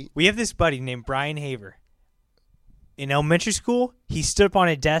buddy, we have this buddy named Brian Haver. In elementary school, he stood up on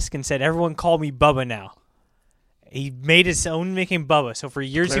a desk and said, "Everyone call me Bubba now." He made his own nickname Bubba. So for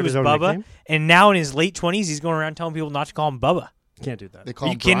years Declared he was his own Bubba, nickname? and now in his late 20s, he's going around telling people not to call him Bubba. Can't do that. they call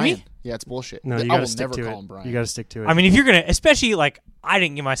Are you him kidding Brian. me? Yeah, it's bullshit. No, I you got will to stick never to call it. him Brian. You got to stick to it. I mean, if you're gonna, especially I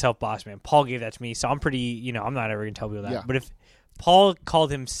didn't give myself boss man. Paul gave that to me, so I'm pretty. I'm not ever gonna tell people that. Yeah. But if Paul called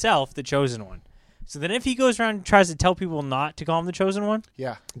himself the chosen one, so then if he goes around and tries to tell people not to call him the chosen one,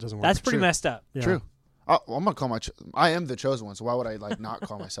 Yeah, it doesn't work. that's pretty True. messed up. Yeah. true. I'm gonna call I am the chosen one, so why would I not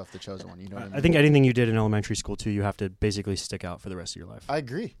call myself the chosen one? You know what I mean? I think anything you did in elementary school too, you have to basically stick out for the rest of your life. I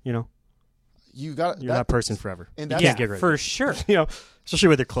agree. You know, you got You're that person forever. And You that's- can't get rid of for it. sure. You know, especially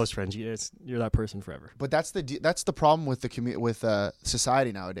with your close friends, you're that person forever. But that's the problem with with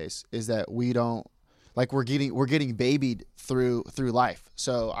society nowadays is that we don't like we're getting babied through life.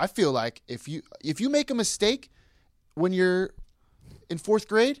 So I feel like if you make a mistake when you're in 4th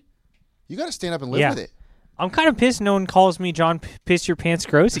grade, you got to stand up and live with it. I'm kind of pissed no one calls me John Piss Your Pants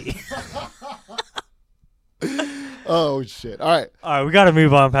Grossy. Oh shit! All right, All right, we got to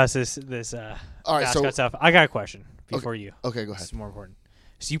move on past this all right. mascot stuff. I got a question before you. Okay, go This ahead. is more important.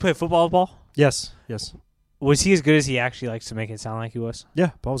 So you play football, Paul? Yes. Was he as good as he actually likes to make it sound like he was?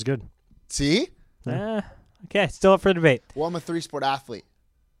 Yeah, Paul's good. See, Okay, still up for debate. well, I'm a 3-sport athlete.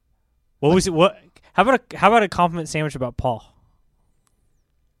 What was it? What? How about a compliment sandwich about Paul?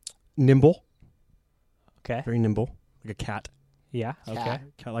 Nimble, Okay. very nimble, like a cat. Yeah. Okay.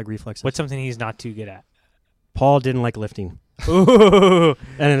 Cat-like reflexes. What's something he's not too good at? Paul didn't like lifting, Ooh.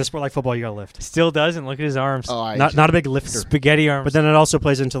 and in a sport like football, you gotta lift. Still doesn't. Look at his arms. Oh, Not a big lifter, Spaghetti arms. but then it also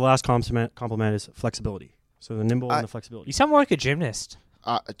plays into the last compliment is flexibility. So the nimble and the flexibility. you sound more like a gymnast.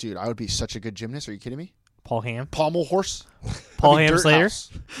 dude, I would be such a good gymnast. Are you kidding me? Paul Ham. Pommel horse. Paul I'd be Ham dirt Slater. house.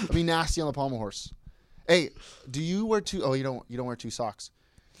 I'd be nasty on the pommel horse. Hey, do you wear 2? Oh, you don't wear 2 socks.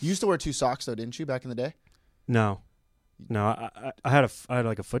 You used to wear 2 socks though, didn't you, back in the day? No. I had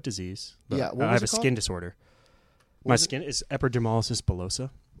like a foot disease. But Yeah, what I was have it a called? skin disorder. My skin is epidermolysis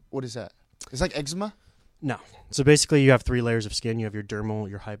bullosa. What is that? It's like eczema. No. So basically, you have 3 layers of skin. You have your dermal,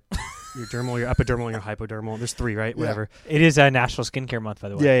 your dermal, your epidermal, and your hypodermal. There's 3, right? Yeah. Whatever. It is National Skincare Month, by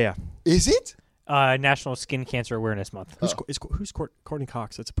the way. Yeah. Is it? National Skin Cancer Awareness Month. Who's Courtney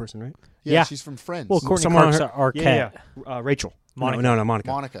Cox? That's a person, right? Yeah. She's from Friends. Well, Courtney Someone on Cox her- Arquette. Yeah. Rachel. Monica. No, Monica.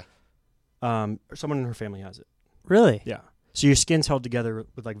 Monica. Or someone in her family has it. Really? Yeah. So your skin's held together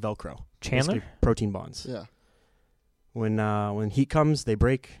with like Velcro. Chandler? Basically protein bonds. Yeah. When heat comes, they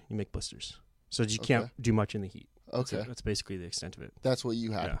break. You make blisters. So you can't Okay. do much in the heat. Okay. That's basically the extent of it. That's what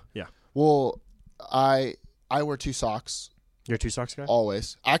you had. Yeah. Yeah. Well, I wear 2 socks You're a 2 socks guy?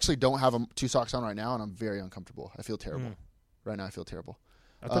 always. I actually don't have 2 socks on right now, and I'm very uncomfortable. I feel terrible. Mm. Right now, I feel terrible.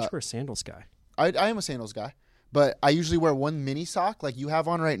 I thought you were a sandals guy. I am a sandals guy, but I usually wear 1 mini sock like you have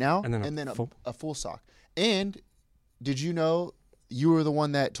on right now, And then a a full sock. And did you know you were the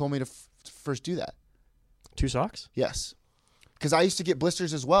one that told me to first do that? 2 socks? Yes. Because I used to get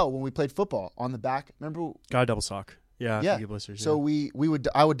blisters as well when we played football on the back. Remember? Got a double sock. Yeah. I Yeah. think you blisters. So yeah.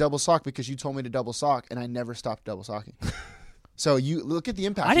 I would double sock because you told me to double sock, and I never stopped double socking. So you look at the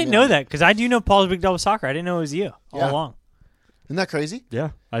impact. I you didn't made know on me. that because I do know Paul's a big double soccer. I didn't know it was you all Yeah. along. Isn't that crazy?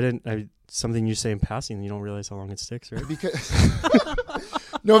 Yeah. Something you say in passing, and you don't realize how long it sticks, right? Because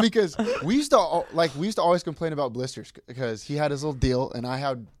because we used to always complain about blisters because he had his little deal, and I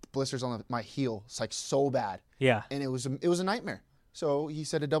had blisters on my heel. It's like so bad, Yeah. and it was a nightmare. So he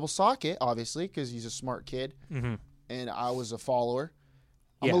said to double sock it, obviously, because he's a smart kid, and I was a follower.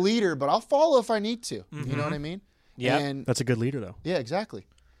 I'm Yeah. a leader, but I'll follow if I need to. You know what I mean? Yeah. And That's a good leader, though. yeah, exactly.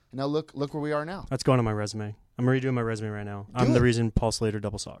 And now look where we are now. That's going on my resume. I'm redoing my resume right now. I'm Do the it. reason Paul Slater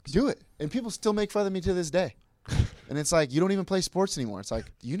double socks. Do it, and people still make fun of me to this day. And it's like you don't even play sports anymore. It's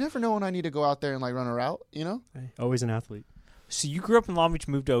like you never know when I need to go out there and like run a route. You know? Hey, always an athlete. So you grew up in Long Beach,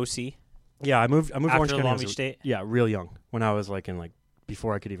 moved to OC. Yeah, I moved After Orange County. Long when I was Beach State? Yeah, real young. When I was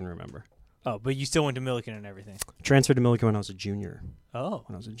before I could even remember. Oh, but you still went to Milliken and everything. Transferred to Milliken when I was a junior. Oh,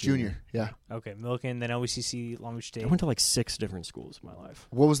 When I was a Junior. Yeah. okay. Milliken, then OCC, Long Beach State. I went to like 6 different schools in my life.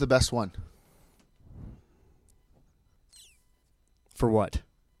 What was the best one? For what?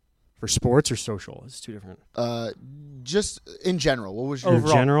 For sports or social? It's 2 different. Just in general, what was your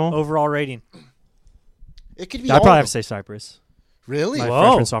overall, general? overall rating. It could be. I'd all probably of have to them. say Cypress. Really? My Whoa.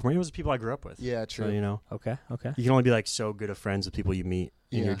 freshman, sophomore year. It was the people I grew up with. Yeah, true. So, you know, Okay. you can only be like so good of friends with people you meet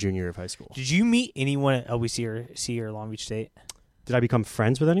in Yeah. your junior year of high school. Did you meet anyone at LBC or C or Long Beach State? Did I become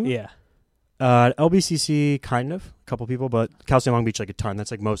friends with anyone? Yeah. LBCC, kind of. A couple people, but Cal State Long Beach, like a ton. That's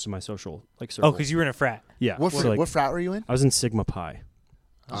like most of my social, circle. Oh, because you were in a frat. Yeah. What, so, like, what frat were you in? I was in Sigma Pi.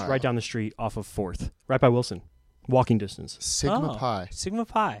 It's All right right. down the street off of 4th. Right by Wilson. Walking distance. Sigma Oh, Pi. Sigma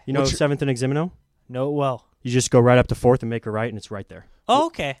Pi. You know What's your- 7th and Eximino? Know it well. You just go right up to 4th and make a right, and it's right there. Oh,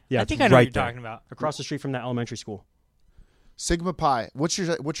 okay. Yeah, I think it's I know what right you're there. talking about. Across the street from that elementary school. Sigma Pi. What's your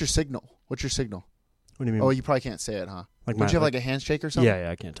signal? What's your signal? What do you mean? Oh, you probably can't say it, huh? Like Would my- you have like- like a handshake or something? Yeah,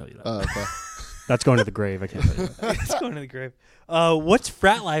 I can't tell you that. Oh, okay. That's going to the grave. I can't tell you that. Let's go into the grave. What's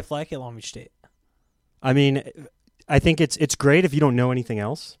frat life like at Long Beach State? I mean, I think it's great if you don't know anything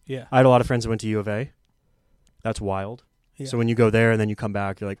else. Yeah. I had a lot of friends that went to U of A. That's wild. Yeah. So when you go there and then you come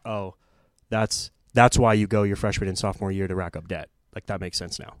back, you're like, oh, that's why you go your freshman and sophomore year to rack up debt. Like, that makes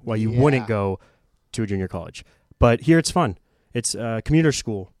sense now. Why you Yeah. wouldn't go to a junior college. But here it's fun. It's a commuter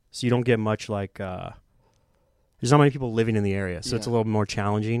school. so you don't get much like. There's not many people living in the area, so it's a little more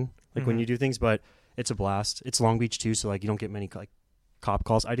challenging. Like when you do things, but it's a blast. It's Long Beach too, so like you don't get many like cop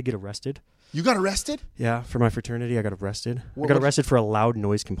calls. I did get arrested. You got arrested? Yeah, for my fraternity, I got arrested. What- I got arrested for a loud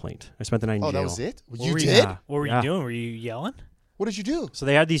noise complaint. I spent the night in jail. Oh, that was it? What You were did? Yeah. What were Yeah. you doing? Were you yelling? What did you do? So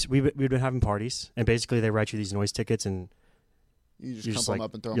they had these. We'd been having parties, and basically they write you these noise tickets, and You just you're pump just them like,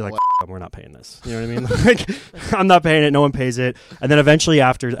 up and throw you're them like, away. we're not paying this. You know what I mean? Like, I'm not paying it. No one pays it. And then eventually,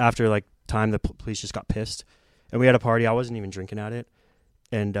 after like time, the police just got pissed, and we had a party. I wasn't even drinking at it,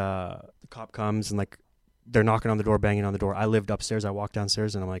 and the cop comes and like they're knocking on the door, banging on the door. I lived upstairs. I walked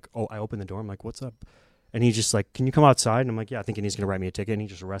downstairs, and I'm like, oh, I opened the door. I'm like, what's up? And he's just like, can you come outside? And I'm like, yeah, thinking he's gonna write me a ticket, and he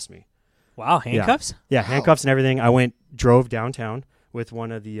just arrests me. Wow, handcuffs? Yeah, handcuffs and everything. I drove downtown with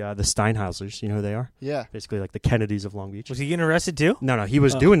one of the Steinhausers. You know who they are? Yeah. Basically like the Kennedys of Long Beach. Was he getting arrested too? No, he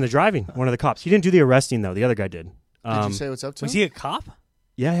was doing the driving. One of the cops. He didn't do the arresting though. The other guy did. Did you say what's up to Was him? he a cop?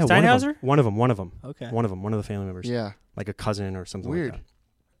 Yeah. Steinhauser? One of them. Okay. One of the family members. Yeah. Like a cousin or something. Weird. Like that.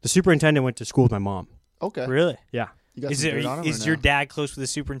 The superintendent went to school with my mom. Okay. Really? Yeah. You got Is some it? dirt on him or Is no? your dad close with the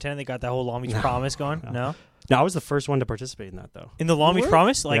superintendent that got that whole Long Beach Promise going? No. No, I was the first one to participate in that though. In the Long Beach were?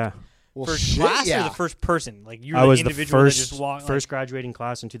 Promise, like yeah. Well, first shit, class yeah. or the first person? Like you're I the was the individual that just first walked. first graduating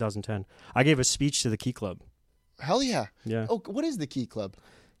class in 2010. I gave a speech to the Key Club. Hell yeah. Yeah. Oh, what is the Key Club?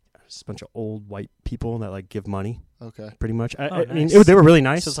 Just a bunch of old white people that like give money, Okay. pretty much. I mean, nice. they were really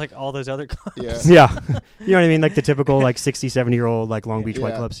nice. So it's like all those other clubs. Yeah. Yeah. You know what I mean? Like the typical like 60, 70-year-old like Long Beach white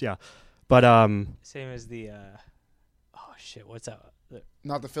Yeah. clubs. Yeah. But Same as the. Oh shit! What's that?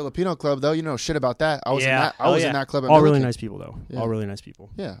 Not the Filipino club though. You know shit about that. I was Yeah. in that. I Oh, was yeah. in that club. At all really Milliken. nice people though. Yeah. All really nice people.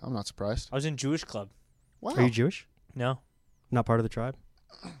 Yeah, I'm not surprised. I was in Jewish club. Wow. Are you Jewish? No. Not part of the tribe?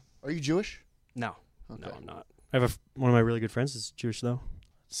 Are you Jewish? No. Okay. No, I'm not. I have one of my really good friends is Jewish though.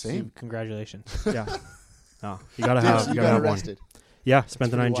 Same. Congratulations. Yeah. Oh, you gotta Dude, have. so You you gotta got have one. arrested. Yeah, spent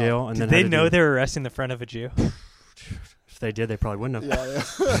the night in pretty jail and Did then they had to know do- they were arresting the friend of a Jew? If they did, they probably wouldn't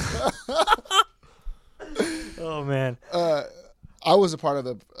have. Yeah. Oh man. I was a part of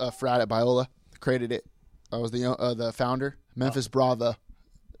the frat at Biola. Created it. I was the founder. Memphis Brava,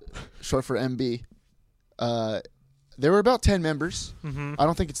 short for MB. There were about 10 members. Mm-hmm. I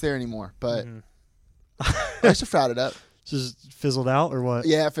don't think it's there anymore, but I used to frat it up. Just fizzled out or what?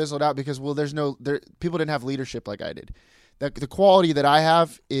 Yeah, it fizzled out because people didn't have leadership like I did. The quality that I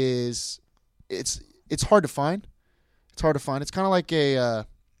have is it's hard to find. It's hard to find. It's kind of like a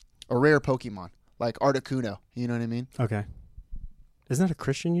rare Pokemon, like Articuno. You know what I mean? Okay. Isn't that a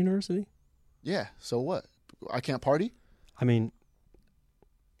Christian university? Yeah. So what? I can't party? I mean,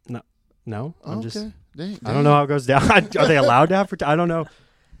 no. I'm Oh, just. okay. Dang, I don't know how it goes down. Are they allowed to have? I don't know.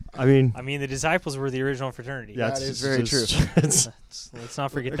 I mean, The disciples were the original fraternity. yeah, that it's is very just- true. It's Let's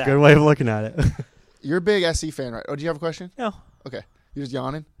not forget a that. good way of looking at it. You're a big SC fan, right? Oh, do you have a question? No. Okay. You're just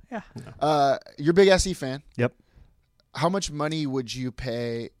yawning? Yeah. You're a big SC fan. Yep. How much money would you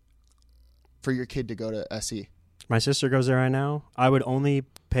pay for your kid to go to SC? My sister goes there right now. I would only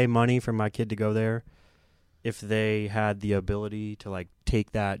pay money for my kid to go there if they had the ability to like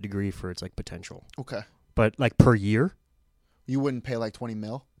take that degree for its like potential. Okay. But like per year? You wouldn't pay like 20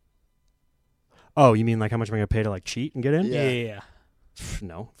 mil? Oh, you mean like how much am I gonna pay to like cheat and get in? Yeah.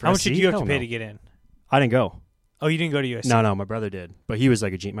 No. For How much SC? did you have Hell to pay no. to get in? I didn't go. Oh, you didn't go to USC. No, my brother did, but he was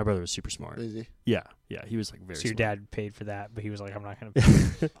like a genius. My brother was super smart. Easy. Yeah, he was like very. So your smart. dad paid for that, but he was like, "I'm not going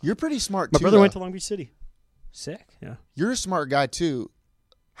to." You're pretty smart My too. brother went though. to Long Beach City. Sick. Yeah. You're a smart guy too.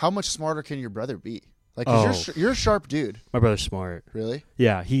 How much smarter can your brother be? Like, 'cause Oh. you're a sharp dude. My brother's smart. Really?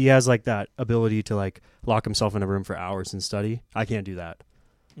 Yeah, he has like that ability to like lock himself in a room for hours and study. I can't do that.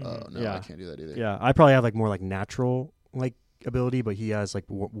 Oh no, Yeah. I can't do that either. Yeah, I probably have like more like natural like ability, but he has like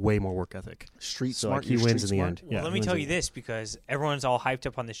way more work ethic. Street So smart. like, he you're wins in street the smart? end. Well, Yeah, let he me wins tell in you the end. this because everyone's all hyped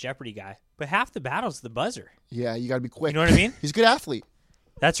up on this Jeopardy guy, but half the battle's the buzzer. Yeah, you got to be quick. You know what I mean? He's a good athlete.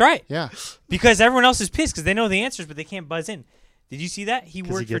 That's right. Yeah. Because everyone else is pissed because they know the answers, but they can't buzz in. Did you see that? He 'Cause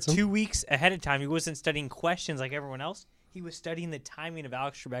he worked for gets 'em? 2 weeks ahead of time. He wasn't studying questions like everyone else. He was studying the timing of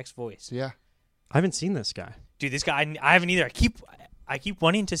Alex Trebek's voice. Yeah. I haven't seen this guy. Dude, this guy, I haven't either. I keep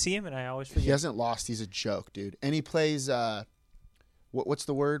wanting to see him, and I always forget. He hasn't lost. He's a joke, dude. And he plays. What's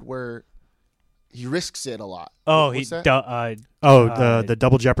the word where he risks it a lot? Oh, What's he that? The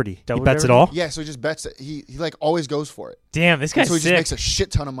double Jeopardy. Double he bets Jeopardy? it all. Yeah, so he just bets it. He like always goes for it. Damn, this And guy's so he just sick. makes a shit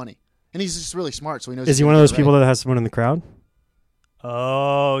ton of money. And he's just really smart, so he knows. Is he one of those people that has someone in the crowd?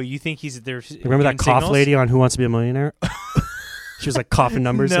 Oh, you think he's there? Remember that cough lady on Who Wants to Be a Millionaire? She was like coughing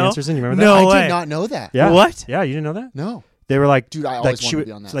numbers, No. answers in. You remember No. that? I way. did not know that. Yeah. What? Yeah, you didn't know that? No. They were like, Dude, I like always she wanted would, to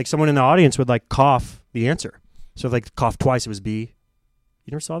be on that. like someone in the audience would like cough the answer. So if like cough twice, it was B.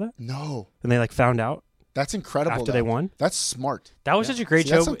 You never saw that? No. And they like found out. That's incredible. after though. they won. That's smart. That was such a great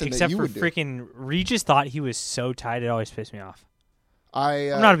See, that's show, something that except you for would do. freaking Regis thought he was so tight. It always pissed me off.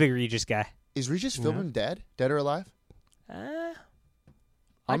 I'm I'm not a big Regis guy. Is Regis Philbin dead or alive? I'm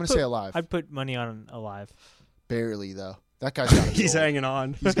gonna say alive. I'd put money on alive. Barely though. That guy's got to be He's old. hanging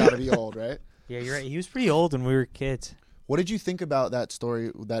on. He's got to be old, right? Yeah, you're right. He was pretty old when we were kids. What did you think about that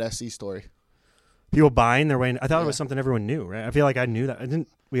story, that SC story? People buying their way in. I thought Yeah. it was something everyone knew, right? I feel like I knew that.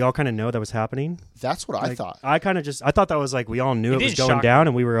 We all kind of know that was happening. That's what I Like, thought. I thought that was like we all knew It it was did going shock down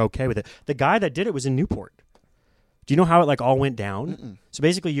and we were okay with it. The guy that did it was in Newport. Do you know how it like all went down? So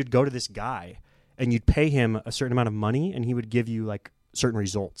basically you'd go to this guy and you'd pay him a certain amount of money and he would give you like certain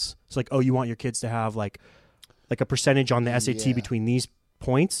results. It's like, oh, you want your kids to have like a percentage on the SAT Yeah. between these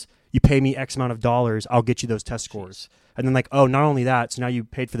points? You pay me X amount of dollars, I'll get you those test scores. And then like, oh, not only that, so now you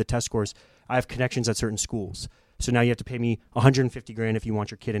paid for the test scores. I have connections at certain schools. So now you have to pay me $150,000 if you want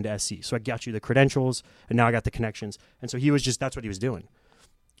your kid into SC. So I got you the credentials and now I got the connections. And so that's what he was doing.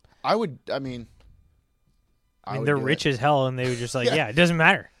 I mean, would they're do rich it. as hell, and they were just like, Yeah. yeah, it doesn't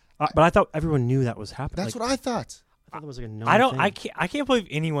matter. But I thought everyone knew that was happening. That's Like, what I thought. I thought it was like a known I don't. thing. I can't believe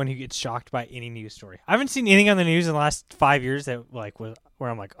anyone who gets shocked by any news story. I haven't seen anything on the news in the last 5 years that like where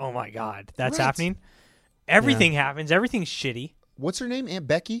I'm like, oh my god, that's Right. happening. Everything happens. Everything's shitty. What's her name? Aunt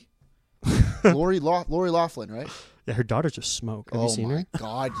Becky? Lori Laughlin, right? Yeah, her daughter just smoked. Have you seen my her?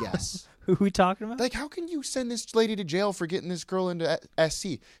 God, yes. Who are we talking about? Like, how can you send this lady to jail for getting this girl into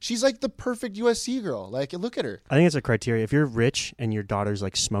SC? She's like the perfect USC girl. Like, look at her. I think it's a criteria. If you're rich and your daughter's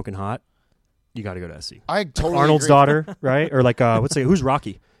like smoking hot, you got to go to SC. I totally Arnold's agree. daughter, right? Or like, who's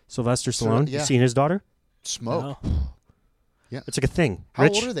Rocky? Sylvester Stallone. yeah. You seen his daughter? Smoke. No. It's like a thing. How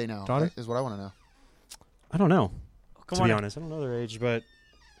Rich old are they now? daughter? Is what I want to know. I don't know. Come to on be in. honest, I don't know their age, but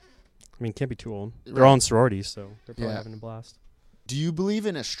I mean, can't be too old. They're all in sororities, so they're probably Yeah. having a blast. Do you believe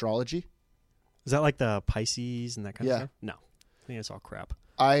in astrology? Is that like the Pisces and that kind Yeah. of stuff? No, I think it's all crap.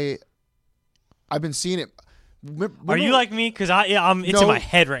 I've been seeing it. Are you like me? Because it's No, in my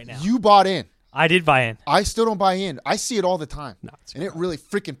head right now. You bought in. I did buy in. I still don't buy in. I see it all the time, No, it's and it really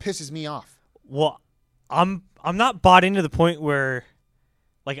freaking pisses me off. Well, I'm not bought into the point where,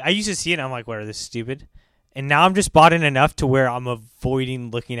 like, I used to see it and I'm like, whatever, this is stupid. And now I'm just bought in enough to where I'm avoiding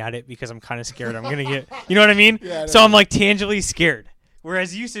looking at it because I'm kind of scared I'm going to get, you know what I mean? Yeah, I so know. I'm like tangibly scared.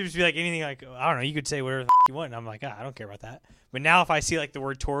 Whereas it used to just be like anything like, I don't know, you could say whatever the you want. And I'm like, I don't care about that. But now if I see like the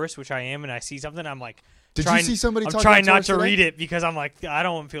word Taurus, which I am, and I see something, I'm like, Did you see somebody I'm talking trying about not Taurus to today? read it because I'm like, I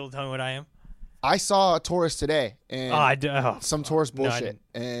don't want people to tell me what I am. I saw a Taurus today, and some Taurus No, I bullshit, didn't.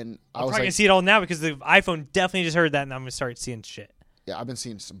 and I I'm was probably going like, to see it all now because the iPhone definitely just heard that and I'm going to start seeing shit. yeah, I've been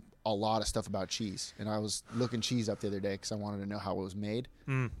seeing a lot of stuff about cheese, and I was looking cheese up the other day because I wanted to know how it was made.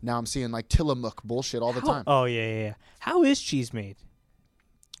 Now I'm seeing like Tillamook bullshit all the time. Oh yeah. How is cheese made?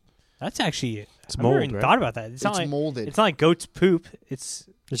 That's actually I've mold, never even right? thought about that. It's not It's like, molded. It's not like goat's poop. It's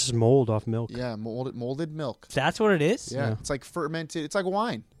just mold off milk. Yeah, molded milk. that's what it is. Yeah, Yeah. it's like fermented. It's like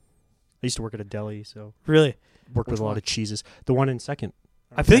wine. I used to work at a deli, so Really. worked with a lot one? of cheeses. The one in second.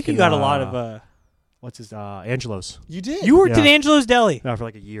 I think you Second, got a lot of. What's his Angelo's? You did. You worked at Yeah. Angelo's Deli. No, for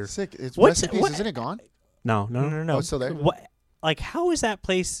like a year. sick. It's What's- recipes. what- Isn't it gone? No. No. Oh, it's still there? What? Like, how is that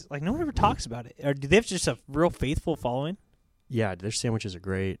place? Like, no one ever talks about it. Or do they have just a real faithful following? Yeah, their sandwiches are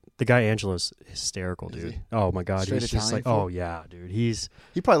great. The guy Angelo's hysterical, Is dude. he? Oh my god, Straight he's just Italian like, food? oh yeah, dude. He's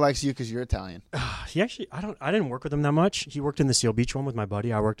He probably likes you because you're Italian. he actually I didn't work with him that much. He worked in the Seal Beach one with my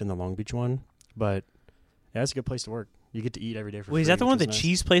buddy. I worked in the Long Beach one, but yeah, it's a good place to work. You get to eat every day for Wait, is free, that the one which with the is nice.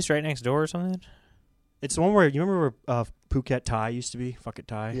 cheese place right next door or something? It's the one where you remember where Phuket Thai used to be? Fuck it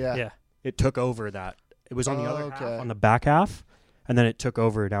Thai. Yeah. Yeah. It took over that. It was on the Oh, other okay. half, on the back half, and then it took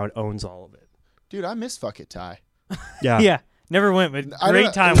over. Now it owns all of it. Dude, I miss Fuck It Thai. Yeah. Yeah. Never went, but I don't great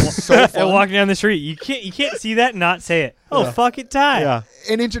know, time. it was so fun. Walking down the street, you can't see that and not say it. Oh, Yeah. fuck it, Ty. Yeah.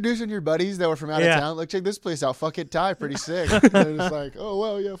 And introducing your buddies that were from out Yeah. of town. Like, check this place out. Fuck It Thai. Pretty sick. And they're just like, oh,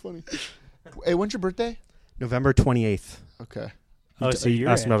 well, yeah, funny. Hey, when's your birthday? November 28th. Okay. Oh, so you're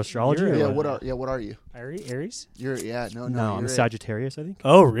asking about astrology? you're or Yeah, what? what are you? Aries? You're no, No, I'm you're a Sagittarius, I think.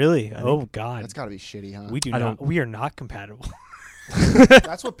 Oh, really? Oh, God. That's got to be shitty, huh? We are not compatible.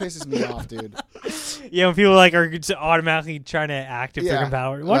 That's what pisses me off, dude. Yeah, when people like are just automatically trying to act if they're Yeah.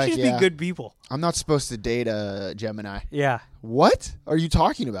 compatible. Why don't you Like, just yeah. be good people? I'm not supposed to date a Gemini. Yeah. What are you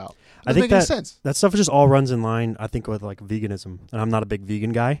talking about? I Doesn't think make any that sense. that stuff just all runs in line. I think with like veganism, and I'm not a big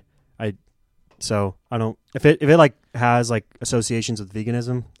vegan guy. So I don't. If it like has like associations with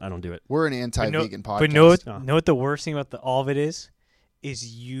veganism, I don't do it. We're an anti-vegan podcast. But know Oh. what the worst thing about all of it is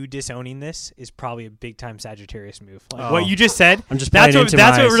you disowning this is probably a big time Sagittarius move. Like Oh. what you just said. I'm just that's playing what into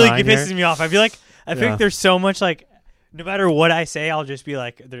that's my what really sign pisses here. me off. I feel like I Yeah. think there's so much like no matter what I say, I'll just be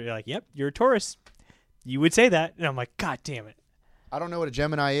like they're like, yep, you're a Taurus. You would say that, and I'm like, God damn it. I don't know what a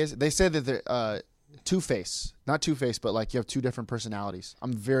Gemini is. They say that they're two-face. Not two-face, but like you have two different personalities.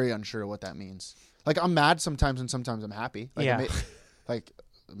 I'm very unsure what that means. Like I'm mad sometimes and sometimes I'm happy. Like, Yeah. Like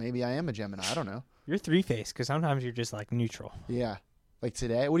maybe I am a Gemini. I don't know. You're three-faced because sometimes you're just like neutral. Yeah. Like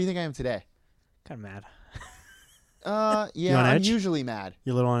today. What do you think I am today? Kind of mad. Yeah, on I'm edge? usually mad.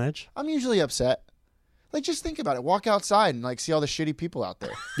 You a little on edge? I'm usually upset. Like just think about it. Walk outside and like see all the shitty people out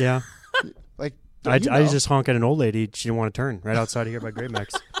there. Yeah. Like I you know. just honk at an old lady. She didn't want to turn right outside of here by Great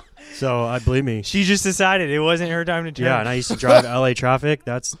Mex. So I believe me. She just decided it wasn't her time to turn. Yeah, and I used to drive LA traffic.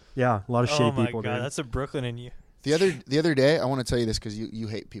 That's a lot of Oh shitty my people. God, dude. that's a Brooklyn in you. The other day, I want to tell you this because you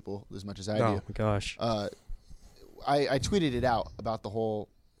hate people as much as I Oh do. my gosh. I tweeted it out about the whole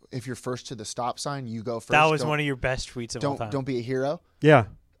if you're first to the stop sign, you go first. That was Don't- one of your best tweets of all time. Don't be a hero. Yeah,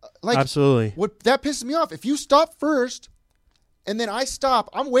 Like absolutely. what that pisses me off. If you stop first, and then I stop,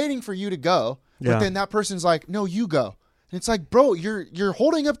 I'm waiting for you to go. But Yeah. then that person's like, "No, you go." And it's like, bro, you're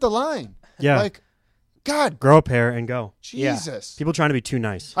holding up the line. Yeah. Like, God, Grow a pair and go. Yeah. Jesus, People trying to be too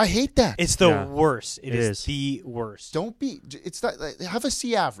nice. I hate that. It's the Yeah. worst. It is is. the worst. Don't be. It's that. Like, have a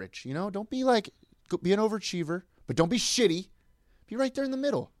C average. You know, don't be like be an overachiever, but don't be shitty. Be right there in the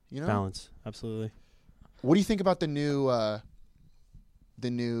middle. You know. Balance. Absolutely. What do you think about the new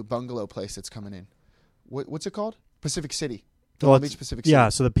bungalow place that's coming in? What's it called? Pacific City. The Long it's- Beach Pacific City. Yeah,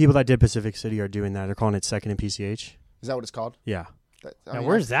 so the people that did Pacific City are doing that. They're calling it Second and PCH. Is that what it's called? Yeah. I Now, mean,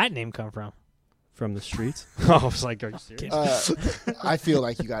 where's that name come from? From the streets. Oh, I was like, are you serious? I feel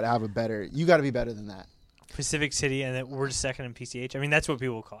like you got to have a better. You got to be better than that. Pacific City, and then we're second in PCH. I mean, that's what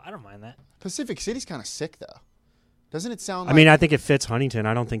people call. I don't mind that. Pacific City's kind of sick though. Doesn't it sound? I mean, I think it fits Huntington.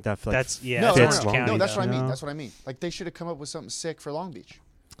 I don't think that like, That's yeah. no, that's fits Orange Long County, no, that's though. what I mean. No. That's what I mean. Like they should have come up with something sick for Long Beach.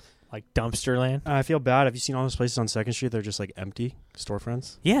 Like dumpster land. I feel bad. Have you seen all those places on Second Street? They're just like empty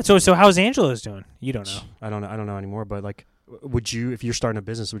storefronts. Yeah. So how's Angelo's doing? You don't know. I don't know anymore. But like, would you, if you're starting a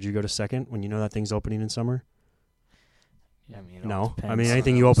business, would you go to Second when you know that thing's opening in summer? I mean, it all No. I depends. mean,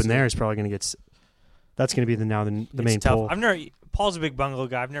 anything you open there is probably going to get. That's going to be the It's main tough. pull. I've never. Paul's a big bungalow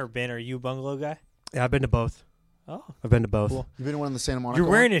guy. I've never been. Are you a bungalow guy? Yeah, I've been to both. Oh, I've been to both. Cool. You've been to one in the Santa Monica. you're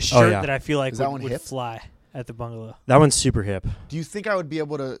wearing one? a shirt yeah. that I feel like Is that one would hip? fly at the bungalow. That one's super hip. Do you think I would be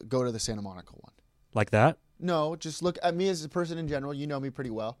able to go to the Santa Monica one? Like that? No, just look at me as a person in general. You know me pretty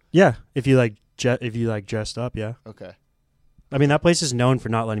well. Yeah. If you like dressed up, yeah. Okay. I mean, that place is known for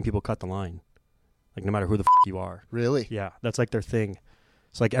not letting people cut the line. Like no matter who the you are. Really? Yeah, that's like their thing.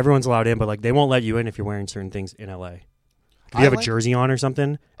 It's like everyone's allowed in, but like they won't let you in if you're wearing certain things in LA. If you have a jersey on or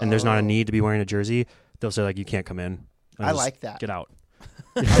something, and there's not a Oh. need to be wearing a jersey, they'll say like you can't come in. And I just like that. Get out.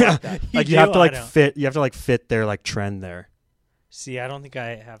 You Like you have do? to I like don't. fit. You have to like fit their like trend there. See, I don't think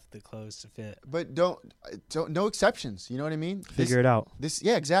I have the clothes to fit. But don't no exceptions. You know what I mean? Figure it out. This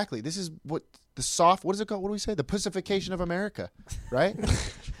yeah, exactly. This is what the soft. What is it called? What do we say? The pacification of America, right?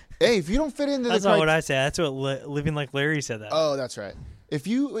 Hey, if you don't fit into That's the not what I said. That's what Living Like Larry said. That. Oh, that's right. If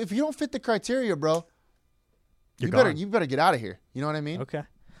you don't fit the criteria, bro, You're you gone. better get out of here. You know what I mean? Okay.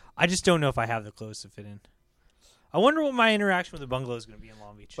 I just don't know if I have the clothes to fit in. I wonder what my interaction with the bungalow is going to be in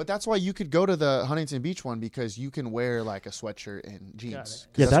Long Beach. But that's why you could go to the Huntington Beach one because you can wear like a sweatshirt and jeans. 'Cause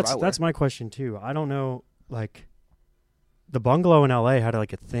Yeah, what I wear. that's my question too. I don't know, like, the bungalow in LA had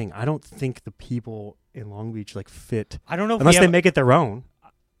like a thing. I don't think the people in Long Beach like fit I don't know if unless we they have, make it their own.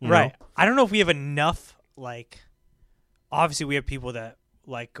 you right. know? I don't know if we have enough. Like, obviously, we have people that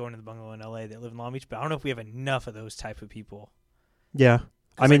like going to the bungalow in LA that live in Long Beach, but I don't know if we have enough of those type of people. Yeah.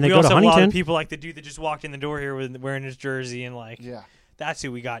 I mean, Like, they we go to also have a lot Huntington. of people like the dude that just walked in the door here with wearing his jersey and like Yeah, that's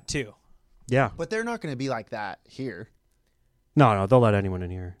who we got too. Yeah. but they're not going to be like that here. No, they'll let anyone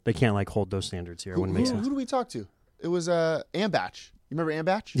in here. They can't like hold those standards here. It wouldn't make sense. Who do we talk to? It was Ambatch. You remember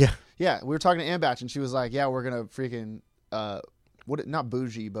Ambatch? Yeah. Yeah, we were talking to Ambatch, and she was like, "Yeah, we're gonna freaking not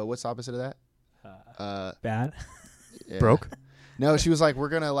bougie, but what's the opposite of that? Bad. Yeah. Broke? No, she was like, we're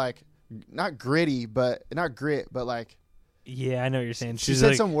gonna like not gritty, but not grit, but like Yeah, I know what you're saying. she She's said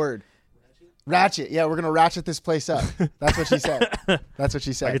like, some word. Ratchet. Yeah, we're gonna ratchet this place up. That's what she said. That's what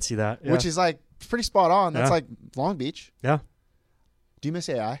she I said. could see that. Yeah. Which is like pretty spot on. That's Yeah. like Long Beach. yeah. Do you miss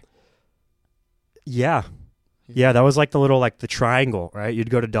AI? Yeah. Yeah, that was like the little like the triangle, right? You'd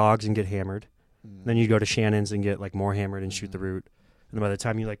go to Dogs and get hammered. Then you'd go to Shannon's and get like more hammered and shoot the root. And then by the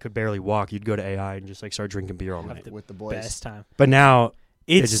time you like could barely walk, you'd go to AI and just like start drinking beer all night. With the boys. best time. But now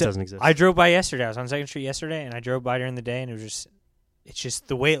it It's just doesn't exist. I drove by yesterday. I was on 2nd Street yesterday, and I drove by during the day, and it's just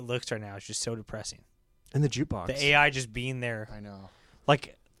the way it looks right now. It's just so depressing. And the jukebox. The AI just being there, I know.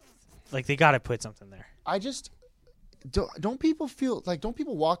 like they got to put something there. I just don't people feel like don't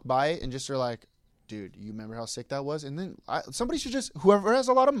people walk by it and just are like, dude, you remember how sick that was? And then somebody should just whoever has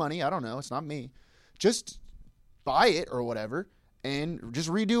a lot of money, I don't know, it's not me, just buy it or whatever and just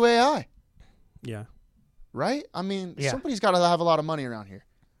redo AI, Yeah. right? I mean, Yeah. somebody's got to have a lot of money around here.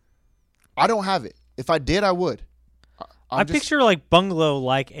 I don't have it. If I did, I would. I picture like Bungalow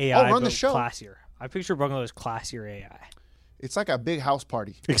like AI, run the but show. classier. I picture Bungalow as classier AI. It's like a big house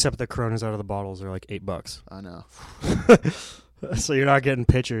party. Except the Coronas out of the bottles are like $8. I know. So you're not getting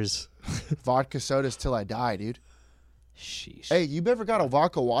pictures. Vodka sodas till I die, dude. Sheesh. Hey, you ever got a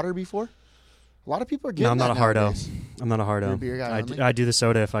vodka water before? A lot of people are getting No, I'm not a that hardo. nowadays. I'm not a hardo. You're a beer guy only? I do the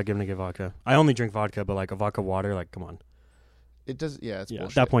soda if I give them to get vodka. I only drink vodka, but like a vodka water, like come on. It does. Yeah, it's Yeah, at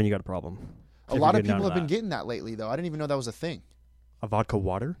bullshit. that point you got a problem. A lot of people have been getting that lately, though. I didn't even know that was a thing. a vodka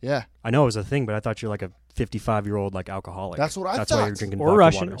water. Yeah, I know it was a thing, but I thought you're like a 55-year-old like alcoholic. That's what I That's why thought. you're drinking Or vodka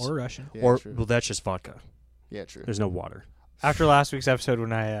Russian. waters. Or Russian. yeah, Or true. well, that's just vodka. Yeah, true. There's no water. After last week's episode,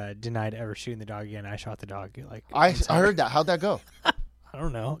 when I denied ever shooting the dog again, I shot the dog. Like I heard that. How'd that go? I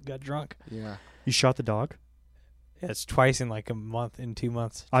don't know. Got drunk. Yeah. You shot the dog? Yeah, it's twice in like a month, in 2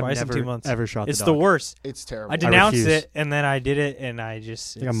 months. I've Twice never in 2 months. ever shot It's the the dog. worst. It's terrible. I denounced refuse. it, and then I did it, and I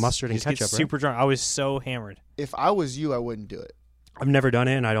just Like a mustard and just get ketchup, right? super drunk. I was so hammered. If I was you, I wouldn't do it. I've never done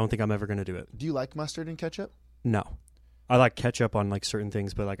it, and I don't think I'm ever going to do it. Do you like mustard and ketchup? No. I like ketchup on like certain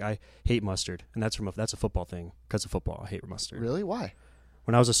things, but like I hate mustard, and that's a football thing. Because of football, I hate mustard. Really? Why?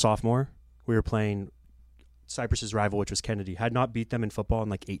 When I was a sophomore, we were playing Cyprus's rival, which was Kennedy. Had not beat them in football in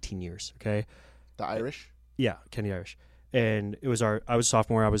like 18 years. Okay. The Irish? Yeah, Kennedy Irish. And I was a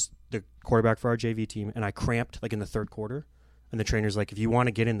sophomore. I was the quarterback for our JV team, and I cramped like in the third quarter. And the trainer's like, if you want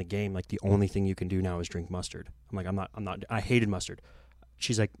to get in the game, like the only thing you can do now is drink mustard. I'm like, I'm not. I hated mustard.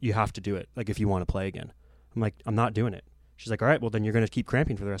 She's like, you have to do it. Like if you want to play again. I'm like, I'm not doing it. She's like, all right, well then you're gonna keep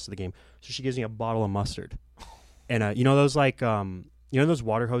cramping for the rest of the game. So she gives me a bottle of mustard, and you know those like those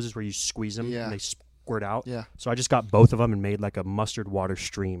water hoses where you squeeze them Yeah. and they squirt out. Yeah. So I just got both of them and made like a mustard water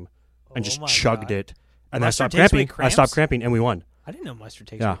stream, and Oh just my chugged God. it. And I Mustard stopped takes away cramping. I stopped cramps? cramping, and we won. I didn't know mustard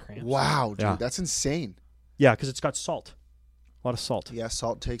takes Yeah. away cramps. Wow, dude. Yeah. That's insane. Yeah, because it's got salt, a lot of salt. Yeah,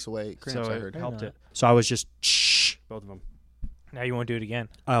 salt takes away cramps, so I it heard. helped know it. So I was just both of them. Now you won't do it again.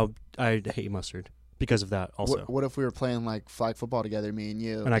 I hate mustard because of that. Also, What if we were playing like flag football together, me and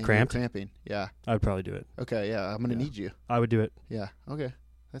you? And I you were cramped? cramping. Yeah. I would probably do it. Okay, yeah. I'm going to Yeah. need you. I would do it. Yeah. Okay.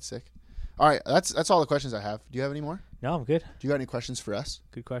 That's sick. All right. That's all the questions I have. Do you have any more? No, I'm good. Do you got any questions for us?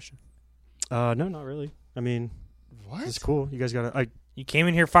 Good question. No, not really. I mean, What? it's cool. You guys got You came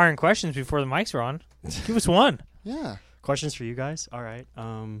in here firing questions before the mics were on. Give us one. Yeah. questions for you guys. All right.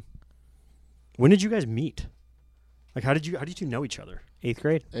 When did you guys meet? Like, how did you two know each other? 8th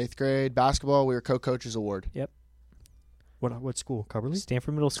grade. 8th grade basketball. We were co-coaches award. What school? Coverly?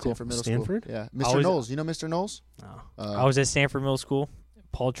 Stanford Middle School. Stanford Middle Stanford? School. Yeah. I Mr. was- Knowles. You know Mr. Knowles? No. I was at Stanford Middle School.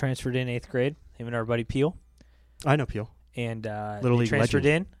 Paul transferred in 8th grade. Him and our buddy Peel. I know Peel. And Little they League transferred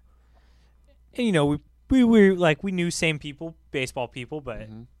legend. in. And, we were like, we knew same people, baseball people, but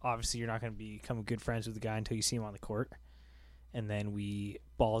Mhm. obviously you're not going to become good friends with the guy until you see him on the court. And then we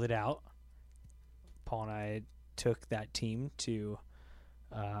balled it out. Paul and I took that team to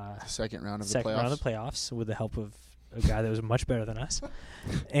Second round of the second playoffs. round of the playoffs with the help of a guy that was much better than us.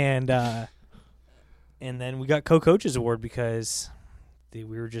 And then we got co-coaches award because we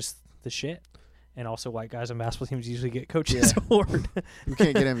were just the shit. And also white guys on basketball teams usually get coaches Yeah. award. You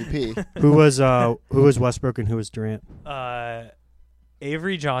can't get MVP. Who was Westbrook and who was Durant?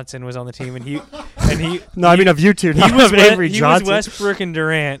 Avery Johnson was on the team, and he No, I mean of you two. he Not was of Avery he Johnson. was Westbrook and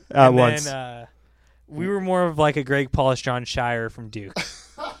Durant At and once. Then, we were more of like a Greg Polish, John Shire from Duke.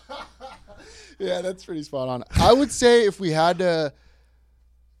 Yeah, that's pretty spot on. I would say if we had to,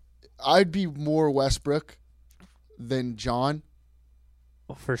 I'd be more Westbrook than John.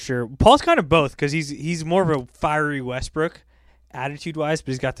 For sure. Paul's kind of both because he's more of a fiery Westbrook attitude-wise, but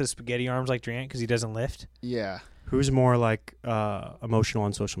he's got the spaghetti arms like Durant because he doesn't lift. Yeah. Who's more like emotional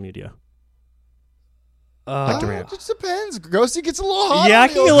on social media? Like Durant. It just depends. Ghosty gets a little hot. Yeah, I on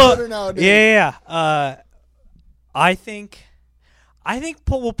can the get a old little. Twitter nowadays. Yeah. I think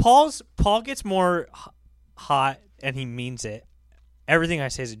Paul gets more hot and he means it. Everything I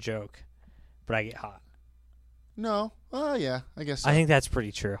say is a joke, but I get hot. No. Oh, yeah. I guess so. I think that's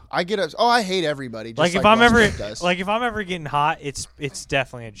pretty true. I get up. Oh, I hate everybody. Just Like if I'm Westbrook does. if I'm ever getting hot, it's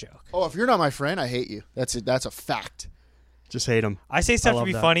definitely a joke. Oh, if you're not my friend, I hate you. That's it. That's a fact. Just hate him. I say stuff to love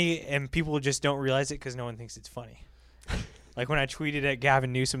be that. funny, and people just don't realize it because no one thinks it's funny. Like when I tweeted at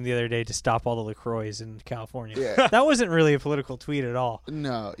Gavin Newsom the other day to stop all the LaCroix in California. Yeah. That wasn't really a political tweet at all.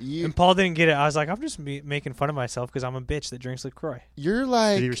 No, And Paul didn't get it. I was like, I'm just making fun of myself because I'm a bitch that drinks LaCroix. you're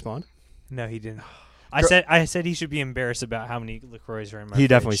like. Did he respond? No, he didn't. I said he should be embarrassed about how many LaCroix are in my He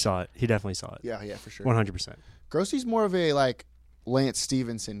definitely fridge. saw it. He definitely saw it. Yeah, for sure. 100%. Grossy's more of a like Lance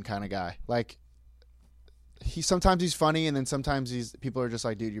Stevenson kind of guy. Like sometimes he's funny, and then sometimes people are just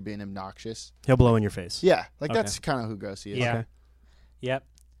like, dude, you're being obnoxious. He'll blow in your face. Yeah, like Okay. that's kind of who Grossi is. Yeah. Okay. Yep.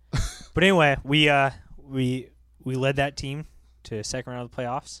 But anyway, we led that team to second round of the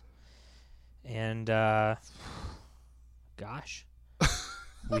playoffs, and gosh,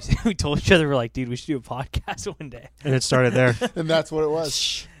 we told each other, we're like, dude, we should do a podcast one day, And it started there. And that's what it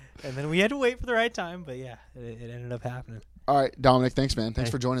was. and then we had to wait for the right time, but yeah, it ended up happening. All right, Dominic, thanks, man. Thanks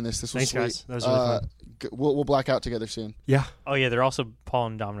Hey. for joining this. This was Thanks, sweet. guys. That was really fun. We'll black out together soon. Yeah. Oh yeah, they're also Paul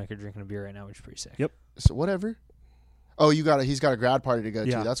and Dominic are drinking a beer right now, which is pretty sick. Yep. So whatever. Oh, he's got a grad party to go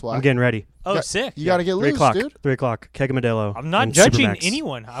Yeah. to. That's why. I'm getting ready. Oh, got- sick. You got to get 3 loose, o'clock. dude. 3 o'clock. Keg of Modelo. I'm not and judging Supermax.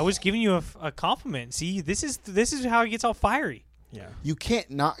 anyone. I was giving you a compliment. See, this is how he gets all fiery. Yeah. You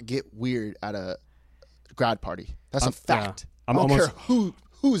can't not get weird at a grad party. That's a fact. yeah. I'm I don't almost- care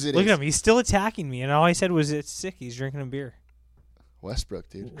whose it Look is. at him. He's still attacking me, and all I said was, "It's sick." He's drinking a beer. Westbrook,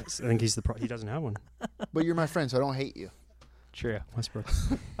 dude. I think he's he doesn't have one. But you're my friend, so I don't hate you. True. Westbrook.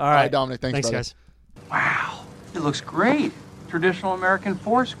 All All right, right. Dominic. Thanks, Thanks, brother. guys. Wow, it looks great. Traditional American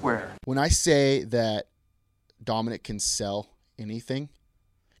Foursquare. When I say that Dominic can sell anything,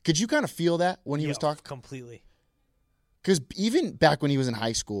 could you kind of feel that when he was talking? completely. Because even back when he was in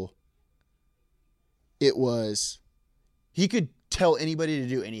high school, he could tell anybody to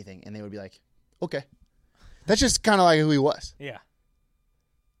do anything, and they would be like, okay. That's just kind of like who he was. Yeah.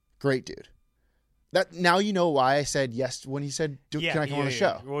 Great dude. That now you know why I said yes when he said, can I come on the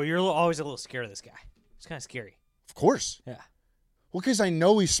show? Well, you're always a little scared of this guy. It's kind of scary. Of course. Yeah. Well, because I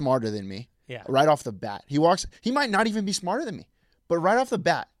know he's smarter than me. Yeah. Right off the bat. He might not even be smarter than me. But right off the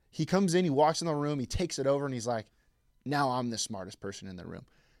bat, he comes in, he walks in the room, he takes it over, and he's like, now I'm the smartest person in the room.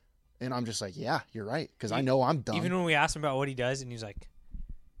 And I'm just like, yeah, you're right. Because I know I'm dumb. Even when we asked him about what he does, and he was like,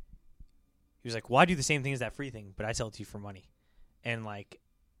 well, I do the same thing as that free thing, but I sell it to you for money. And like,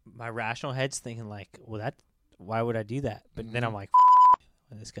 my rational head's thinking like, well, why would I do that? But then I'm like,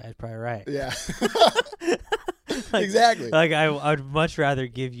 this guy's probably right. Yeah. Like, exactly. Like I'd much rather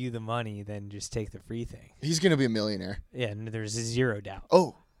give you the money than just take the free thing. He's going to be a millionaire. Yeah, and there's zero doubt.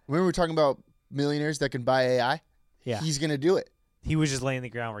 Oh, remember we were talking about millionaires that can buy AI? Yeah. He's going to do it. He was just laying the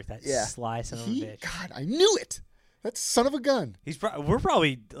groundwork. That Yeah. sly son of a bitch. God, I knew it. That son of a gun. We're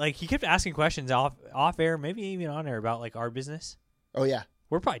probably like, he kept asking questions off air, maybe even on air about like our business. Oh, yeah.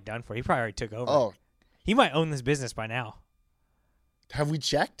 We're probably done for. He probably already took over. Oh, He might own this business by now. have we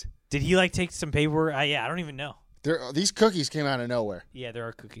checked? Did he like take some paperwork? Yeah, I don't even know. These cookies came out of nowhere. Yeah, there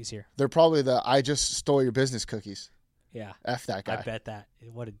are cookies here. They're probably the I just stole your business cookies. Yeah. F that guy. I bet that.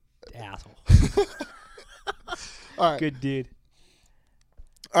 What an asshole. All right. Good dude.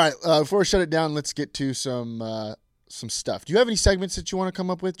 All right. Before we shut it down, let's get to some stuff. Do you have any segments that you want to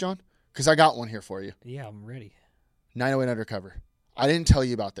come up with, John? Because I got one here for you. Yeah, I'm ready. 908 Undercover. I didn't tell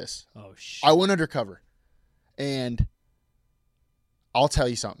you about this. Oh, shit. I went undercover. And I'll tell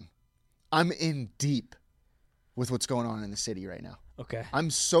you something. I'm in deep with what's going on in the city right now. Okay. I'm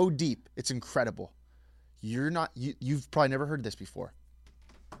so deep. It's incredible. You've probably never heard this before.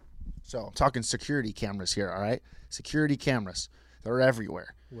 So I'm talking security cameras here, all right? Security cameras. They're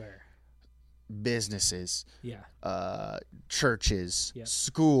everywhere. Where? Businesses, Yeah. churches, Yep.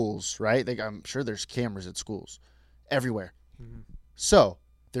 schools, right? I'm sure there's cameras at schools. Everywhere. Mm-hmm. So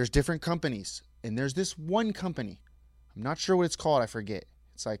there's different companies. And there's this one company. I'm not sure what it's called. I forget.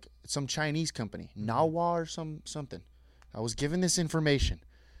 It's like some Chinese company. Nawa or something. I was given this information.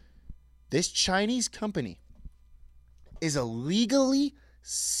 This Chinese company is illegally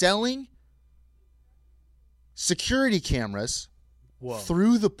selling security cameras Whoa.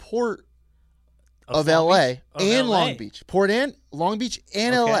 through the port of Long LA Beach? Of and LA. Long Beach. Port and Long Beach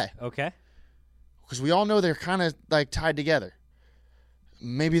and Okay. LA. Okay. Because we all know they're kind of like tied together.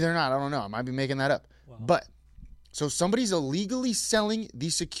 Maybe they're not. I don't know. I might be making that up. Wow. But so somebody's illegally selling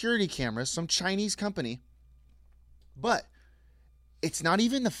these security cameras, some Chinese company. But it's not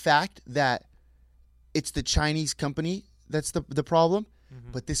even the fact that it's the Chinese company that's the problem.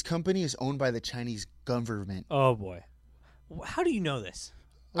 Mm-hmm. But this company is owned by the Chinese government. Oh, boy. How do you know this?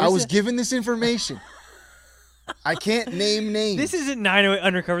 I was given this information. I can't name names. This isn't 908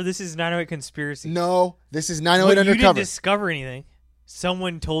 Undercover. This is 908 Conspiracy. No, this is Well, 908 you didn't Undercover. discover anything.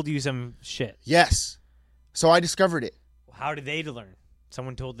 Someone told you some shit. Yes. So I discovered it. How did they learn?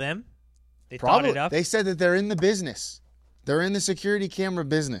 Someone told them? They thought Probably. it up? They said that they're in the business. They're in the security camera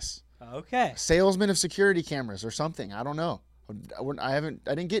business. Okay. Salesman of security cameras or something. I don't know. I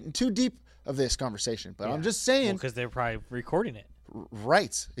didn't get in too deep of this conversation, but I'm just saying. Because they're probably recording it.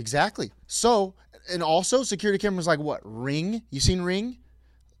 Right. Exactly. So, and also security cameras like what? Ring. You seen Ring?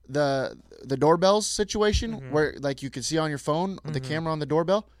 The doorbells situation where like you can see on your phone the camera on the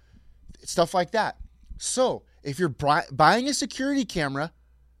doorbell. Stuff like that. So if you're buying a security camera,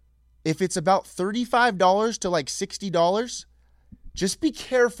 if it's about $35 to like $60, just be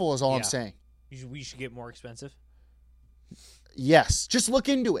careful is all I'm saying. We should get more expensive. Yes. Just look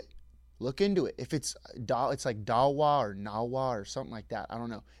into it. Look into it. If it's like Dahua or Nawa or something like that. I don't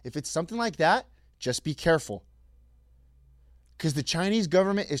know. If it's something like that, just be careful. Because the Chinese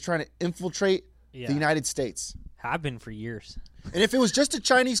government is trying to infiltrate the United States. Have been for years. And if it was just a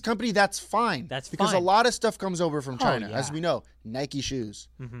Chinese company, that's fine. That's because fine. a lot of stuff comes over from China. yeah. As we know, Nike shoes.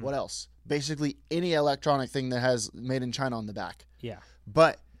 What else? Basically any electronic thing that has made in China on the back. Yeah.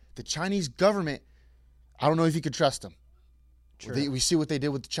 But the Chinese government, I don't know if you could trust them. True. We see what they did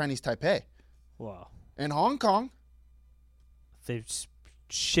with the Chinese Taipei. Wow. And Hong Kong. They've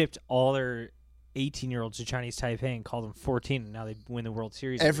shipped all their 18-year-olds to Chinese Taipei and called them 14, and now they win the World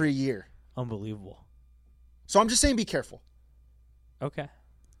Series every year. Unbelievable. So I'm just saying be careful. Okay.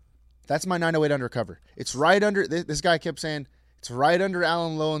 That's my 908 undercover. It's right under, this guy kept saying, it's right under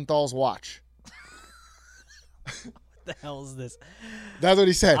Alan Lowenthal's watch. What the hell is this? That's what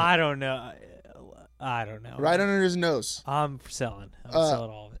he said. I don't know. Right under his nose. I'm selling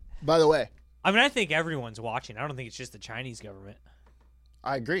all of it. By the way. I mean, I think everyone's watching. I don't think it's just the Chinese government.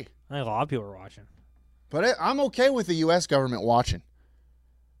 I agree. I think a lot of people are watching. But I'm okay with the U.S. government watching.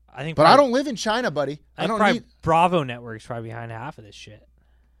 But I don't live in China, buddy. I don't need... Bravo Network's probably behind half of this shit.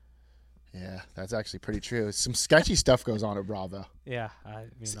 Yeah, that's actually pretty true. Some sketchy stuff goes on at Bravo. Yeah. I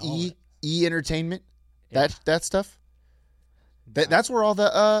mean, E Entertainment, that stuff. That's where all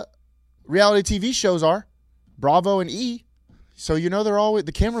the reality TV shows are. Bravo and E. So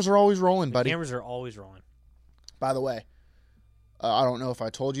the cameras are always rolling, buddy. The cameras are always rolling. By the way, I don't know if I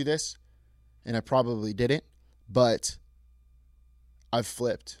told you this, and I probably didn't, but I've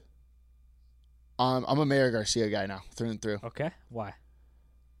flipped. I'm a Mayor Garcia guy now, through and through. Okay, why?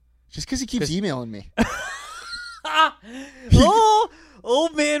 Just because he keeps emailing me.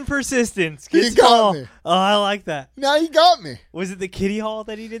 Old man persistence. He got me. Oh, I like that. Now he got me. Was it the kitty hall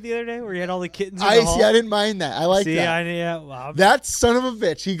that he did the other day, where he had all the kittens in the hall? See, I didn't mind that. I like that. Wow. That son of a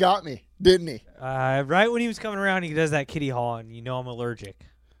bitch, he got me, didn't he? Right when he was coming around, he does that kitty hall, and I'm allergic.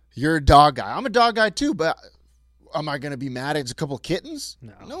 You're a dog guy. I'm a dog guy too, but am I going to be mad at a couple kittens?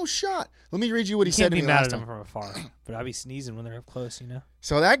 No shot. Let me read you what he said to me last time. You can't be mad at them from afar, but I'll be sneezing when they're up close,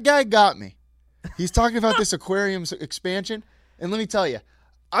 So that guy got me. He's talking about this aquarium expansion, and let me tell you,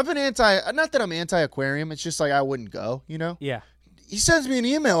 I've been not that I'm anti-aquarium, it's just like I wouldn't go, Yeah. He sends me an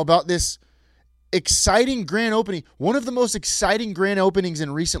email about this exciting grand opening, one of the most exciting grand openings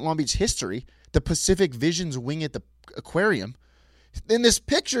in recent Long Beach history, the Pacific Visions wing at the aquarium. And this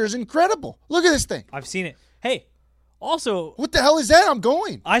picture is incredible. Look at this thing. I've seen it. Hey, also, what the hell is that? I'm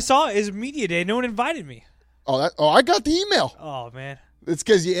going. I saw it. It's media day. No one invited me. Oh, I got the email. Oh, man. It's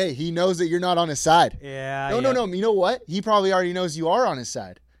because he knows that you're not on his side. Yeah. No. You know what? He probably already knows you are on his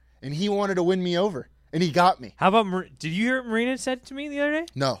side, and he wanted to win me over, and he got me. How about did you hear what Marina said to me the other day?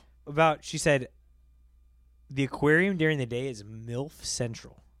 No. She said, the aquarium during the day is MILF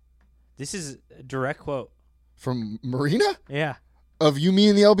Central. This is a direct quote. From Marina? Yeah. Of you, me,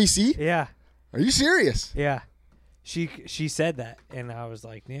 and the LBC? Yeah. Are you serious? Yeah. She said that, and I was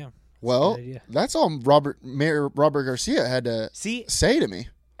like, damn. Well, that's all Mayor Robert Garcia had to say to me.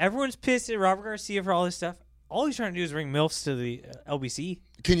 Everyone's pissed at Robert Garcia for all this stuff. All he's trying to do is bring MILFs to the LBC.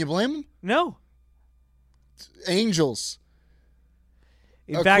 Can you blame him? No. Angels.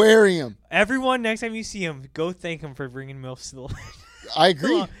 In aquarium. Fact, everyone, next time you see him, go thank him for bringing MILFs to the I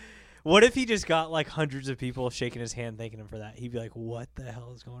agree. What if he just got like hundreds of people shaking his hand thanking him for that? He'd be like, what the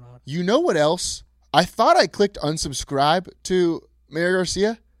hell is going on? You know what else? I thought I clicked unsubscribe to Mayor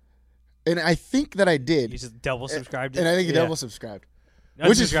Garcia, and I think that I did. You just double subscribed and I think you double subscribed.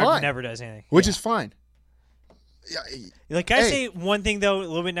 Which is fine. Never does anything. Which is fine. Like, can I say one thing, though, a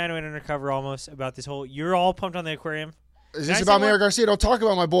little bit 908 undercover almost, about this whole, you're all pumped on the aquarium. Is this about Mayor Garcia? Don't talk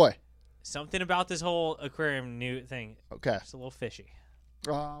about my boy. Something about this whole aquarium new thing. Okay. It's a little fishy.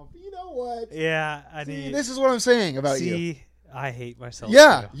 Oh, you know what? Yeah, this is what I'm saying about you. See, I hate myself.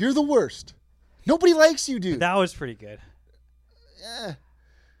 Yeah, you're the worst. Nobody likes you, dude. That was pretty good.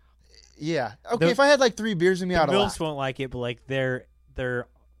 Yeah. Okay, if I had like 3 beers in me, I'd laugh. MILFs won't like it, but like their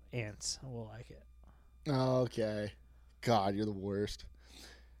aunts will like it. Okay. God, you're the worst.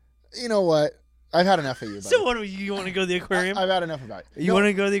 You know what? I've had enough of you, buddy. So what, you want to go to the aquarium? I've had enough about it. You want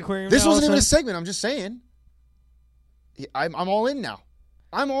to go to the aquarium? This wasn't even a segment. I'm just saying. I'm all in now.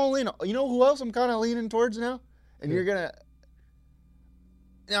 I'm all in. You know who else I'm kind of leaning towards now? And you're going to...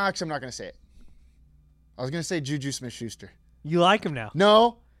 No, actually, I'm not going to say it. I was going to say Juju Smith-Schuster. You like him now?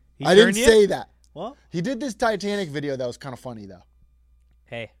 No, I didn't say that. What? He did this Titanic video that was kind of funny, though.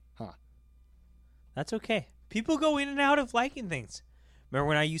 Hey. Huh. That's okay. People go in and out of liking things. Remember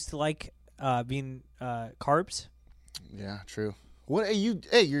when I used to like being carbs? Yeah, true. What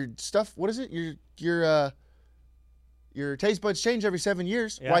your stuff? What is it? Your taste buds change every 7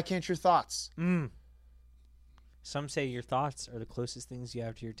 years. Yeah. Why can't your thoughts? Some say your thoughts are the closest things you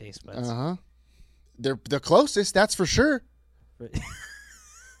have to your taste buds. They're the closest, that's for sure.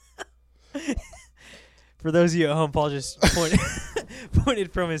 For those of you at home, Paul just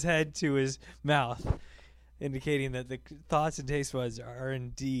pointed from his head to his mouth, indicating that the thoughts and taste buds are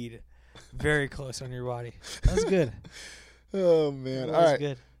indeed very close on your body. That was good. Oh man! That All was right,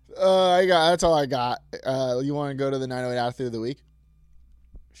 good. that's all I got. You want to go to the 908 athlete of the week?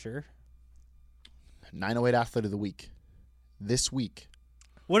 Sure. 908 athlete of the week. This week.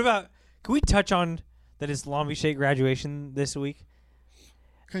 What about? Can we touch on that it's Long Beach State graduation this week?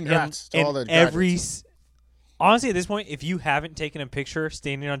 Congrats to all the graduates. Honestly, at this point, if you haven't taken a picture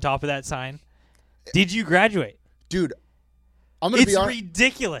standing on top of that sign, did you graduate? Dude, I'm gonna be honest. It's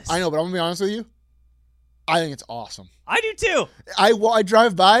ridiculous. I know, but I'm gonna be honest with you. I think it's awesome. I do too. I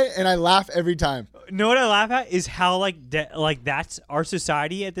drive by and I laugh every time. Know what I laugh at is how like that's our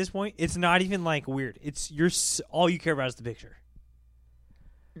society at this point. It's not even like weird. It's all you care about is the picture.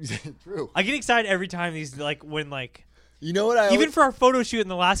 True. I get excited every time these when you know what even for our photo shoot in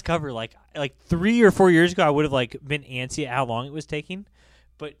the last cover like 3 or 4 years ago I would have been antsy at how long it was taking,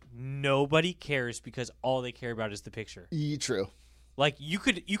 but nobody cares because all they care about is the picture. True. Like you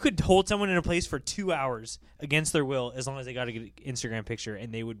could hold someone in a place for 2 hours against their will as long as they got a good Instagram picture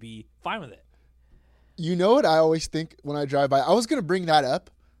and they would be fine with it. You know what I always think when I drive by? I was gonna bring that up,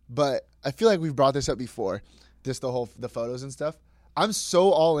 but I feel like we've brought this up before. Just the photos and stuff. I'm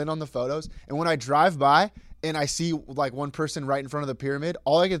so all in on the photos, and when I drive by and I see like one person right in front of the pyramid,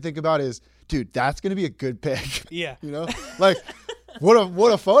 all I can think about is, dude, that's gonna be a good pic. Yeah. You know, like what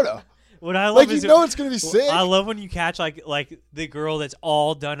a photo. What I love is it's gonna be sick. I love when you catch like the girl that's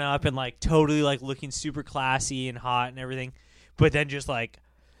all done up and like totally like looking super classy and hot and everything, but then just like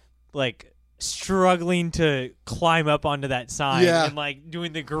struggling to climb up onto that sign and like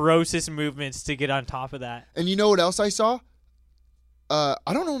doing the grossest movements to get on top of that. And you know what else I saw? I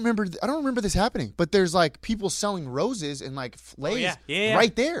don't remember this happening, but there's like people selling roses and like fillets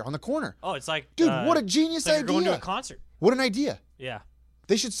right there on the corner. Oh, it's like, dude, what a genius like idea! You're going to a concert. What an idea! Yeah,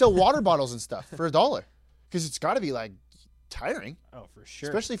 they should sell water bottles and stuff for $1 because it's got to be like tiring. Oh, for sure.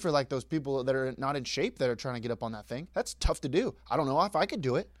 Especially for like those people that are not in shape that are trying to get up on that thing. That's tough to do. I don't know if I could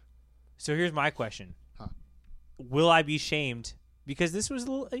do it. So here's my question: will I be shamed? Because this was,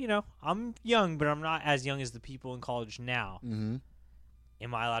 I'm young, but I'm not as young as the people in college now. Mm-hmm.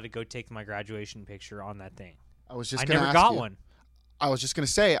 Am I allowed to go take my graduation picture on that thing? I never got one. I was just gonna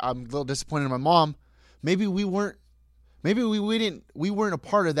say I'm a little disappointed in my mom. Maybe we weren't a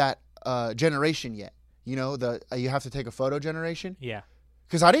part of that generation yet. You know, the you have to take a photo generation. Yeah.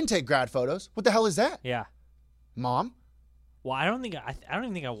 Because I didn't take grad photos. What the hell is that? Yeah. Mom. Well, I don't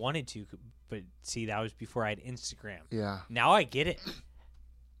even think I wanted to, but see, that was before I had Instagram. Yeah. Now I get it.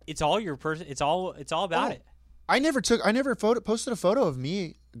 It's all your person. It's all about it. I never posted a photo of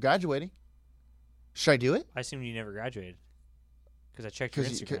me graduating. Should I do it? I assume you never graduated because I checked your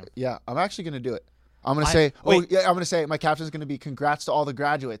Instagram. Yeah, I'm actually going to do it. I'm going to say my caption's going to be congrats to all the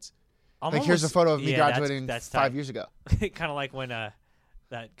graduates. Here's a photo of me graduating that's 5 years ago. Kind of like when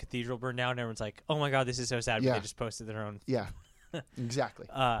that cathedral burned down and everyone's like, oh my God, this is so sad. But they just posted their own. Yeah, exactly.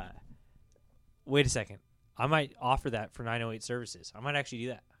 Wait a second. I might offer that for 908 services. I might actually do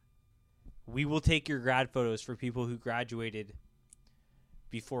that. We will take your grad photos for people who graduated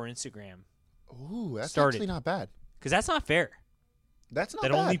before Instagram. Ooh, that's started. Actually not bad. Because that's not fair. That's not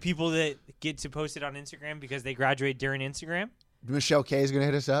that bad. Only people that get to post it on Instagram because they graduate during Instagram. Michelle K is going to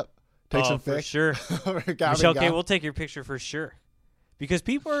hit us up. Take some for pics. Sure. Michelle K will take your picture for sure. Because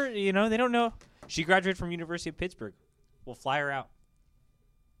people are, they don't know. She graduated from University of Pittsburgh. We'll fly her out.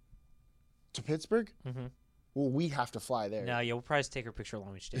 To Pittsburgh? Mm-hmm. Well, we have to fly there. No, we'll probably take her picture at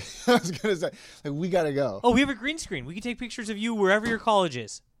Long Beach State. I was going to say, we got to go. Oh, we have a green screen. We can take pictures of you wherever your college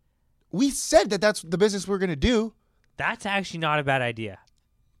is. We said that that's the business we're going to do. That's actually not a bad idea.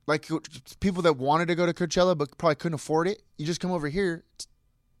 Like people that wanted to go to Coachella but probably couldn't afford it, you just come over here.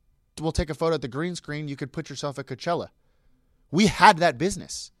 We'll take a photo at the green screen. You could put yourself at Coachella. We had that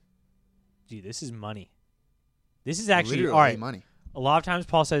business. Dude, this is money. This is actually literally all right. Money. A lot of times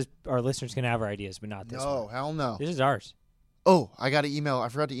Paul says our listeners can have our ideas, but not this one. No, hell no. This is ours. Oh, I got an email. I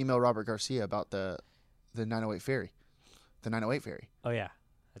forgot to email Robert Garcia about the 908 ferry. The 908 ferry. Oh, yeah.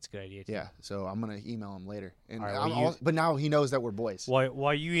 That's a good idea, too. Yeah, so I'm going to email him later. And right, but now he knows that we're boys.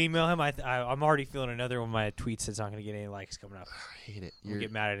 While you email him, I'm already feeling another one of my tweets that's not going to get any likes coming up. I hate it. You'll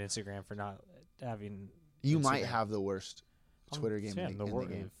get mad at Instagram for not having. You Instagram. might have the worst Twitter game Yeah, in the the world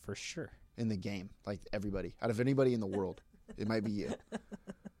game. for sure. In the game, like everybody, out of anybody in the world, it might be you.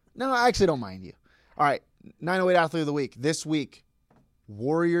 No, I actually don't mind you. All right, 908 Athlete of the Week. This week,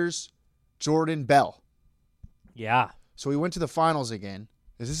 Warriors, Jordan Bell. Yeah. So we went to the finals again.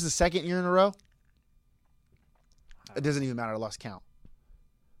 Is this the second year in a row? It doesn't even matter. I lost count.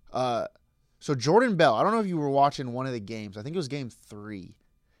 So Jordan Bell, I don't know if you were watching one of the games. I think it was game 3.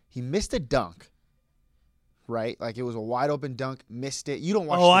 He missed a dunk. Right? Like it was a wide open dunk, missed it. You don't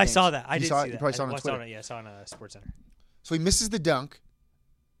watch the I games. saw that. I You did saw see it? that. You probably saw it on I Twitter. Yeah, I saw it on Sports Center. So he misses the dunk,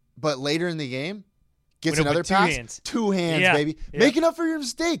 but later in the game, gets Went up another with two pass. hands. 2 hands, Yeah. baby. Yeah. Making up for your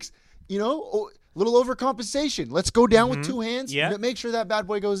mistakes. You know, a little overcompensation. Let's go down with 2 hands. Yeah. Make sure that bad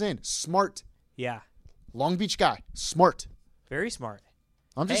boy goes in. Smart. Yeah. Long Beach guy. Smart. Very smart.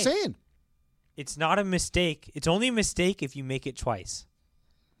 I'm just Hey. saying. It's not a mistake. It's only a mistake if you make it twice.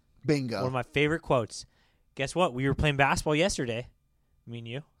 Bingo. One of my favorite quotes. Guess what? We were playing basketball yesterday. Me and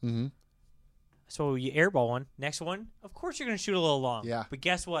you. Mm-hmm. So you airball one. Next one, of course you're going to shoot a little long. Yeah. But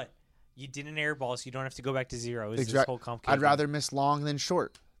guess what? You didn't airball, so you don't have to go back to 0. It's this Exact- whole complicated. I'd rather miss long than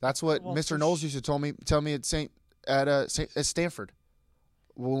short. That's what Well, Mr. for Knowles used to tell me at Stanford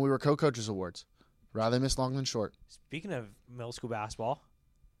when we were co-coaches awards. Rather miss long than short. Speaking of middle school basketball,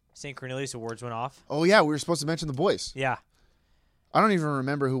 St. Cornelius Awards went off. Oh yeah, we were supposed to mention the boys. Yeah. I don't even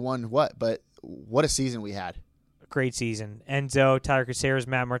remember who won what, but what a season we had. Great season. Enzo, Tyler Caceres,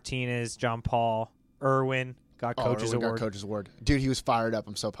 Matt Martinez, John Paul, Irwin got Coaches Irwin Award. got Coaches Award. Dude, he was fired up.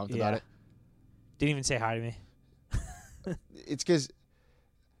 I'm so pumped about it. Didn't even say hi to me. It's because,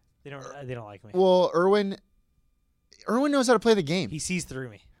 They don't like me. well, Irwin knows how to play the game. He sees through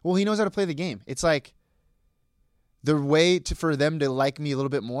me. Well, he knows how to play the game. It's like the way for them to like me a little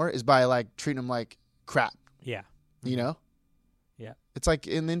bit more is by like treating them like crap. Yeah. You know? Yeah. It's like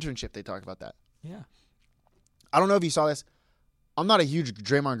in the internship they talk about that. Yeah. I don't know if you saw this. I'm not a huge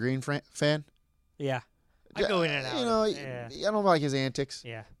Draymond Green fan. Yeah. I go in and out. You know, Yeah. I don't like his antics.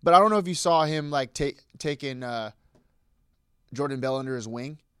 Yeah. But I don't know if you saw him like taking Jordan Bell under his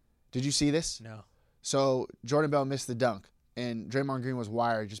wing. Did you see this? No. So Jordan Bell missed the dunk, and Draymond Green was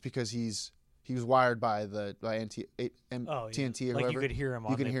wired just because he was wired by TNT or Like whoever. you could hear him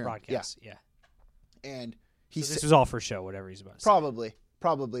on could the hear him, broadcast. Yeah. And he So this was all for show, whatever he's about to say.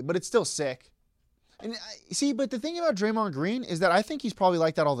 probably, but it's still sick. And see, but the thing about Draymond Green is that I think he's probably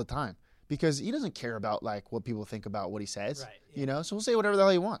like that all the time because he doesn't care about like what people think about what he says. Right, You know, so he'll say whatever the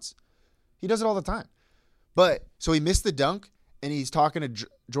hell he wants. He does it all the time. But so he missed the dunk, and he's talking to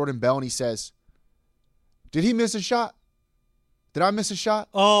Jordan Bell, and he says, "Did he miss a shot? Did I miss a shot?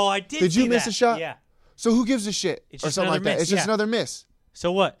 Oh, I did. Did you see miss that. a shot? Yeah. So who gives a shit?" It's or just something like another that. miss, It's just yeah. another miss.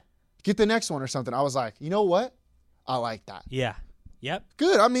 So what? Get the next one or something. I was like, you know what? I like that. Yeah. Yep.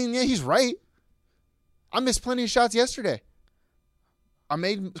 Good. I mean, yeah, he's right. I missed plenty of shots yesterday. I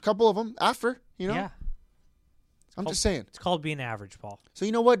made a couple of them after, you know? Yeah. I'm just saying. It's called being average, Paul. So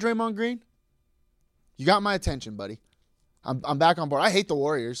you know what, Draymond Green? You got my attention, buddy. I'm back on board. I hate the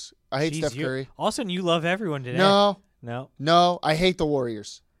Warriors. I hate Jeez, Steph Curry. All of a sudden, you love everyone today. No, No. I hate the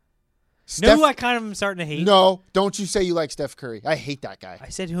Warriors. Know who I kind of am starting to hate? No, don't you say you like Steph Curry. I hate that guy. I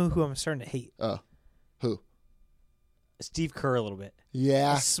said who I'm starting to hate. Who? Steve Kerr a little bit.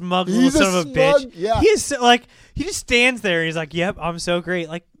 Yeah. A smug little He's a son of a bitch. smug- yeah. He is so, like, he just stands there and he's like, yep, I'm so great.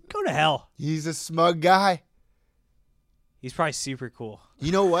 Like, go to hell. He's a smug guy. He's probably super cool.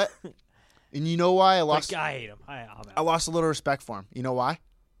 You know what? And you know why I lost? Like, I hate him. I'm out. I lost a little respect for him. You know why?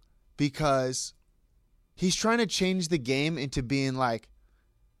 Because he's trying to change the game into being like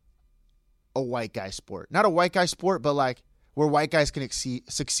a white guy sport. Not a white guy sport, but like where white guys can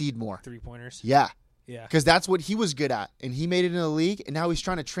succeed more. 3-pointers. Yeah. Yeah. Because that's what he was good at. And he made it in the league, and now he's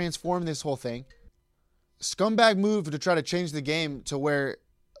trying to transform this whole thing. Scumbag move to try to change the game to where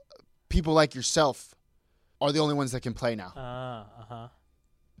people like yourself are the only ones that can play now. Uh-huh.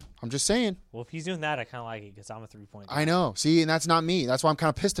 I'm just saying. Well, if he's doing that, I kind of like it because I'm a 3-point guy. I know. See, and that's not me. That's why I'm kind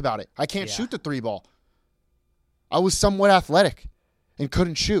of pissed about it. I can't Yeah. shoot the 3-ball. I was somewhat athletic and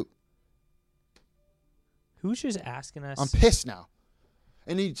couldn't shoot. Who's just asking us? I'm pissed now.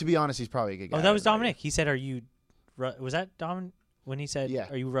 And to be honest, he's probably a good guy. Oh, that was Dominic. He said, are you... Was that Dominic when he said, Yeah.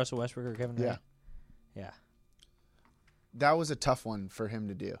 are you Russell Westbrook or Kevin Durant? Yeah. That was a tough one for him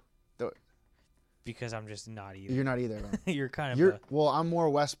to do. Because I'm just not either. You're not either. Though. You're kind of Well, I'm more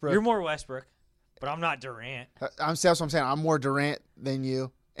Westbrook. You're more Westbrook, but I'm not Durant. That's what I'm saying. I'm more Durant than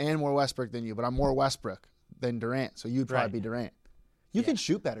you and more Westbrook than you, but I'm more Westbrook than Durant. So you'd probably Right. be Durant. You can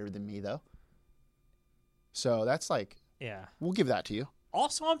shoot better than me, though. So that's like, Yeah. we'll give that to you.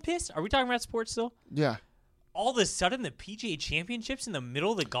 Also, I'm pissed. Are we talking about sports still? Yeah. All of a sudden, the PGA Championships in the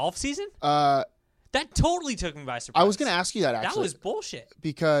middle of the golf season? That totally took me by surprise. I was going to ask you that actually. That was bullshit.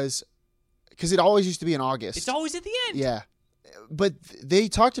 because it always used to be in August. It's always at the end. Yeah. But they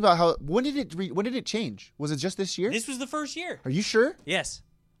talked about how when did it change? Was it just this year? This was the first year. Are you sure? Yes.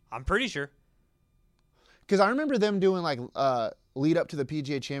 I'm pretty sure. Because I remember them doing like lead up to the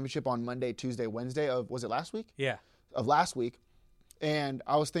PGA Championship on Monday, Tuesday, Wednesday of was it last week? Yeah. Of last week, and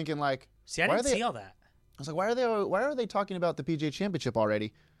I was thinking like, See, I didn't see all that. I was like, why are they talking about the PGA Championship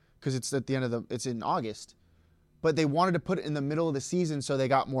already? Because it's at the end of it's in August, but they wanted to put it in the middle of the season so they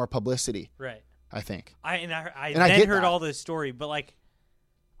got more publicity. Right. I think. I I then get heard that. all the story, but like,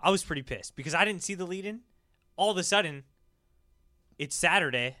 I was pretty pissed because I didn't see the lead in. All of a sudden, it's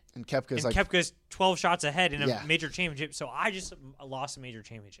Saturday, And Koepka's and like, Koepka's 12 shots ahead in a Yeah. major championship. So I just lost a major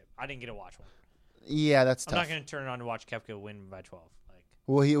championship. I didn't get to watch one. yeah, that's I'm tough. not going to turn it on to watch Koepka win by 12. Like,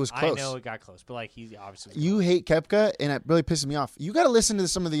 Well, it was close. I know it got close, but like he obviously. You hate Koepka, and it really pisses me off. You got to listen to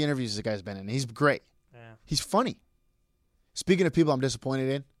some of the interviews the guy's been in. He's great. Yeah. He's funny. Speaking of people I'm disappointed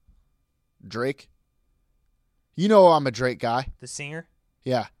in, Drake. You know I'm a Drake guy. The singer.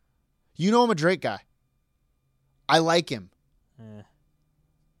 Yeah. You know I'm a Drake guy. I like him. Eh.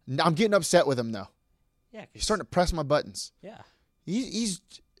 I'm getting upset with him, though. Yeah. He's starting to press my buttons. Yeah. He's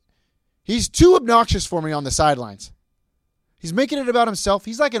too obnoxious for me on the sidelines. He's making it about himself.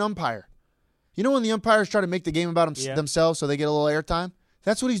 He's like an umpire. You know when the umpires try to make the game about themselves so they get a little airtime?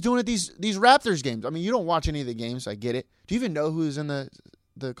 That's what he's doing at these Raptors games. I mean, you don't watch any of the games. I get it. Do you even know who's in the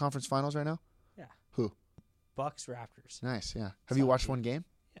conference finals right now? Yeah. Who? Bucks Raptors. Nice, yeah. Have you watched one game?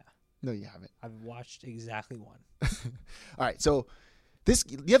 Yeah. No, you haven't. I've watched exactly one. All right, so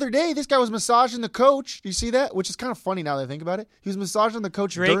the other day, this guy was massaging the coach. Do you see that? Which is kind of funny now that I think about it. He was massaging the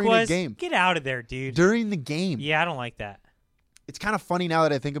coach Drake during was? the game. Get out of there, dude. During the game. Yeah, I don't like that. It's kind of funny now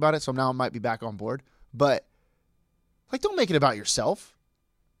that I think about it, so now I might be back on board. But, like, don't make it about yourself.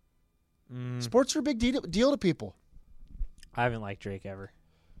 Sports are a big deal to people. I haven't liked Drake ever.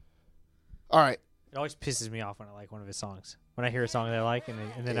 All right. It always pisses me off when I like one of his songs. When I hear a song that I like and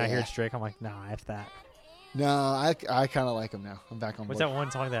then I hear it's Drake, I'm like, nah, F that. No, I kind of like him now. I'm back on What's board. that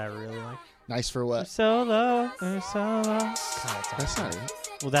one song that I really like? Nice for what? So low, so low. That's not it.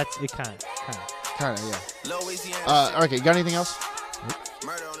 Well, that's it. Kind of. Kind of, yeah. Okay, you got anything else?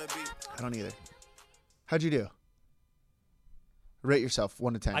 I don't either. How'd you do? Rate yourself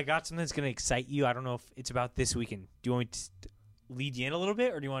 1 to 10. I got something that's gonna excite you. I don't know if it's about this weekend. Do you want me to lead you in a little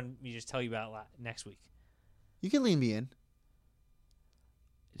bit, or do you want me to just tell you about it next week? You can lean me in.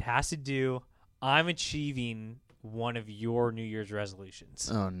 It has to do. I'm achieving one of your New Year's resolutions.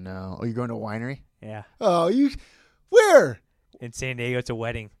 Oh no! Oh, you're going to a winery? Yeah. Oh, you? Where? In San Diego, it's a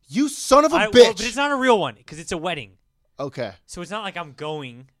wedding. You son of a bitch! Well, but it's not a real one because it's a wedding. Okay. So it's not like I'm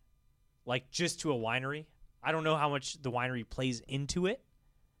going, like, just to a winery. I don't know how much the winery plays into it,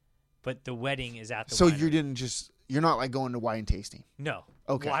 but the wedding is at the So winery. you're not like going to wine tasting. No.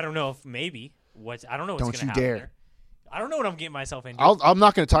 Okay. Well, I don't know if maybe. I don't know what's Don't going to you happen dare. there. I don't know what I'm getting myself into. I'm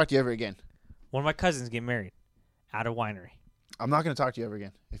not going to talk to you ever again. One of my cousins getting married at a winery. I'm not going to talk to you ever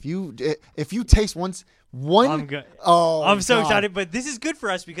again. If you taste one. I'm good. Oh, I'm so God. excited, but this is good for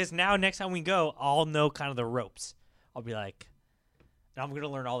us because now next time we go, I'll know kind of the ropes. I'll be like, I'm going to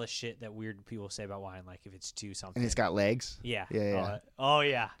learn all the shit that weird people say about wine, like if it's too something. And it's got legs. Yeah. Yeah. Oh,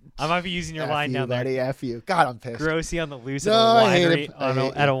 yeah. I might be using your F line you, down buddy, there. F you. God, I'm pissed. Grossy on the loose No, at a I hate winery, it. I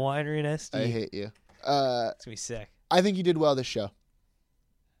hate at you. a winery in SD. I hate you. It's going to be sick. I think you did well this show. Do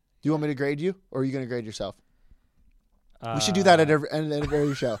you want me to grade you, or are you going to grade yourself? We should do that at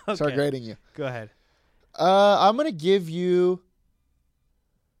every show. Start Okay. grading you. Go ahead. I'm gonna give you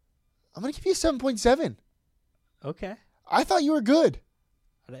a 7.7. Okay. I thought you were good.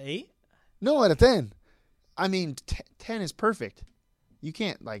 Out of 8? No, out of 10. I mean, 10 is perfect. You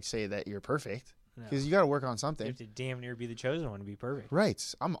can't like say that you're perfect because you got to work on You something. have to damn near be the chosen one to be perfect. Right.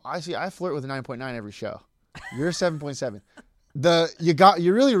 I flirt with a 9.9 every show. You're a 7.7.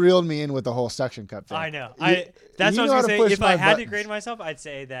 You really reeled me in with the whole suction cup thing. I know. you That's what I was know how going to to push say. If my I had to buttons. grade myself, I'd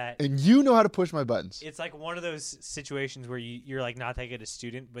say that And you know how to push my buttons. it's like one of those situations where you're like not that good a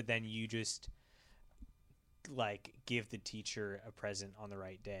student, but then you just like give the teacher a present on the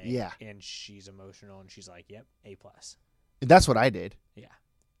right day. Yeah. And she's emotional and she's like, yep, A+. That's what I did. Yeah.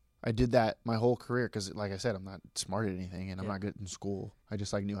 I did that my whole career because, like I said, I'm not smart at anything and I'm not good in school. I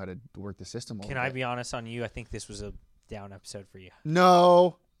just like knew how to work the system. Can I be honest on you? I think this was a down episode for you.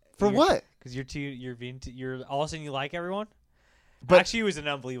 No. For what? Because you're all of a sudden you like everyone. But- Actually, it was an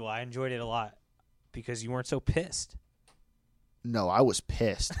unbelievable. I enjoyed it a lot because you weren't so pissed. No, I was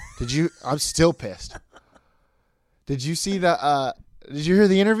pissed. Did you? I'm still pissed. Did you see the? Did you hear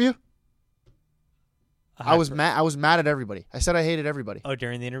the interview? I was mad. I was mad at everybody. I said I hated everybody. Oh,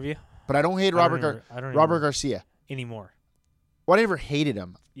 during the interview? But I don't hate Robert Garcia anymore. Well, I never hated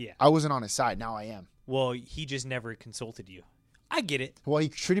him. Yeah. I wasn't on his side. Now I am. Well, he just never consulted you. I get it. Well, he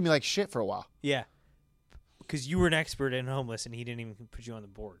treated me like shit for a while. Yeah. Because you were an expert in homeless, and he didn't even put you on the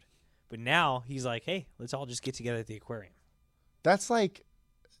board. But now he's like, hey, let's all just get together at the aquarium. That's like,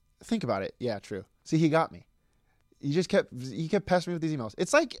 think about it. Yeah, true. See, he got me. He kept pestering me with these emails.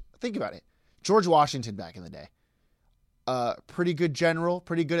 It's like, think about it. George Washington back in the day. Pretty good general,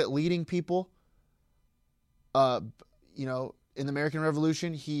 pretty good at leading people. In the American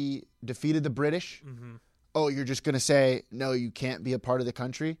Revolution, he defeated the British. Mm-hmm. Oh, you're just going to say, no, you can't be a part of the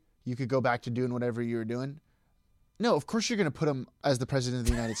country? You could go back to doing whatever you were doing? No, of course you're going to put him as the president of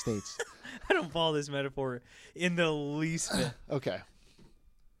the United States. I don't follow this metaphor in the least bit. Okay.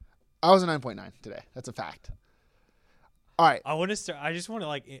 I was a 9.9 today. That's a fact. All right. I just want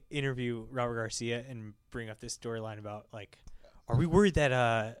to interview Robert Garcia and bring up this storyline about are we worried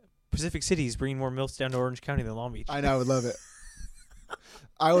that Pacific City is bringing more milks down to Orange County than Long Beach? I know. I would love it.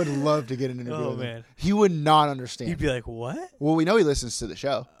 I would love to get an interview with him. Man. He would not understand. He'd be like, what? Well, we know he listens to the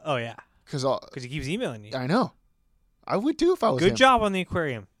show. Oh, yeah. Because he keeps emailing you. I know. I would too if I was him. Good job on the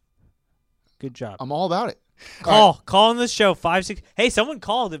aquarium. Good job. I'm all about it. Call on the show 56. Hey, someone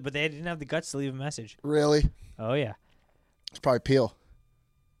called it, but they didn't have the guts to leave a message. Really? Oh yeah. It's probably Peel.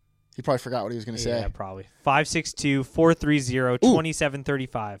 He probably forgot what he was going to say. Yeah, probably.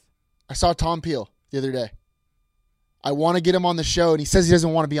 562-430-2735. I saw Tom Peel the other day. I want to get him on the show, and he says he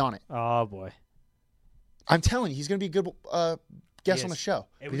doesn't want to be on it. Oh boy. I'm telling you, he's going to be a good guest on the show.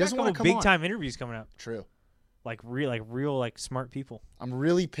 Hey, he doesn't want to come big on. time interviews coming up. True. Real smart people. I'm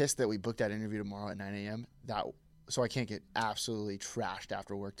really pissed that we booked that interview tomorrow at 9 a.m. So I can't get absolutely trashed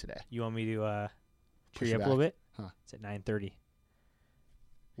after work today. You want me to cheer you up back. a little bit? Huh. It's at 9:30.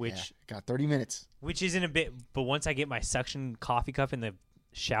 Which got 30 minutes. Which isn't a bit, but once I get my suction coffee cup in the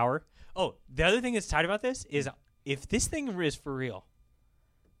shower. Oh, the other thing that's tight about this is if this thing is for real,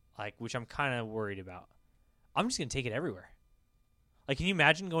 which I'm kind of worried about, I'm just gonna take it everywhere. Can you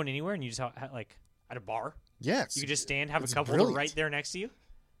imagine going anywhere and you just at a bar? Yeah. You could just stand, have a couple right there next to you.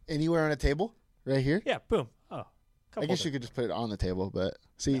 Anywhere on a table? Right here? Yeah, boom. Oh. I guess you could just put it on the table, but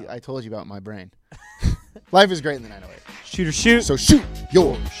see, no. I told you about my brain. Life is great in the 908. Shoot or shoot. So shoot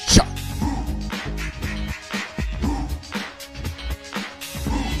your shot.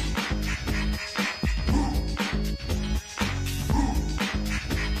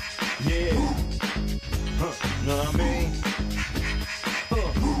 Yeah. Know what I mean?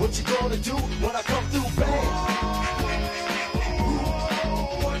 What you gonna do when I come through, bang?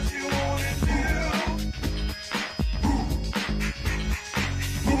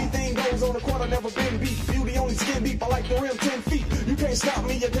 On the corner, never been beat. Beauty only skin deep. I like the rim 10 feet. You can't stop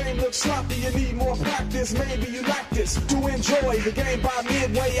me. Your game looks sloppy. You need more practice. Maybe you like this. To enjoy the game by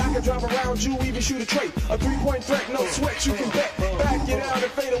midway, I can drive around you, even shoot a trait. A 3-point threat, no sweat. You can bet. Back it out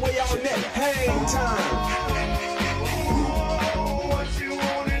and fade away out net. Hang time. What you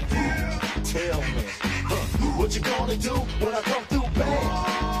wanna do? Tell me. What you gonna do when I come through, bang?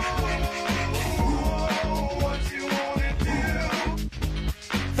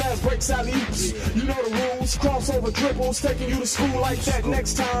 Breaks out oops. You know the rules. Crossover dribbles, taking you to school like that.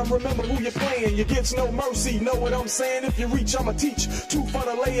 Next time, remember who you're playing. You get no mercy. Know what I'm saying? If you reach, I'ma teach. 2 for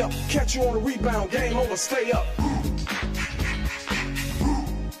the layup. Catch you on the rebound. Game over. Stay up.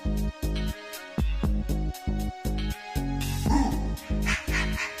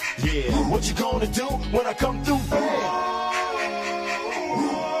 Yeah. What you gonna do when I come through?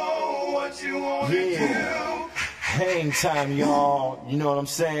 What you wanna do? Hang time, y'all. You know what I'm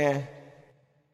saying?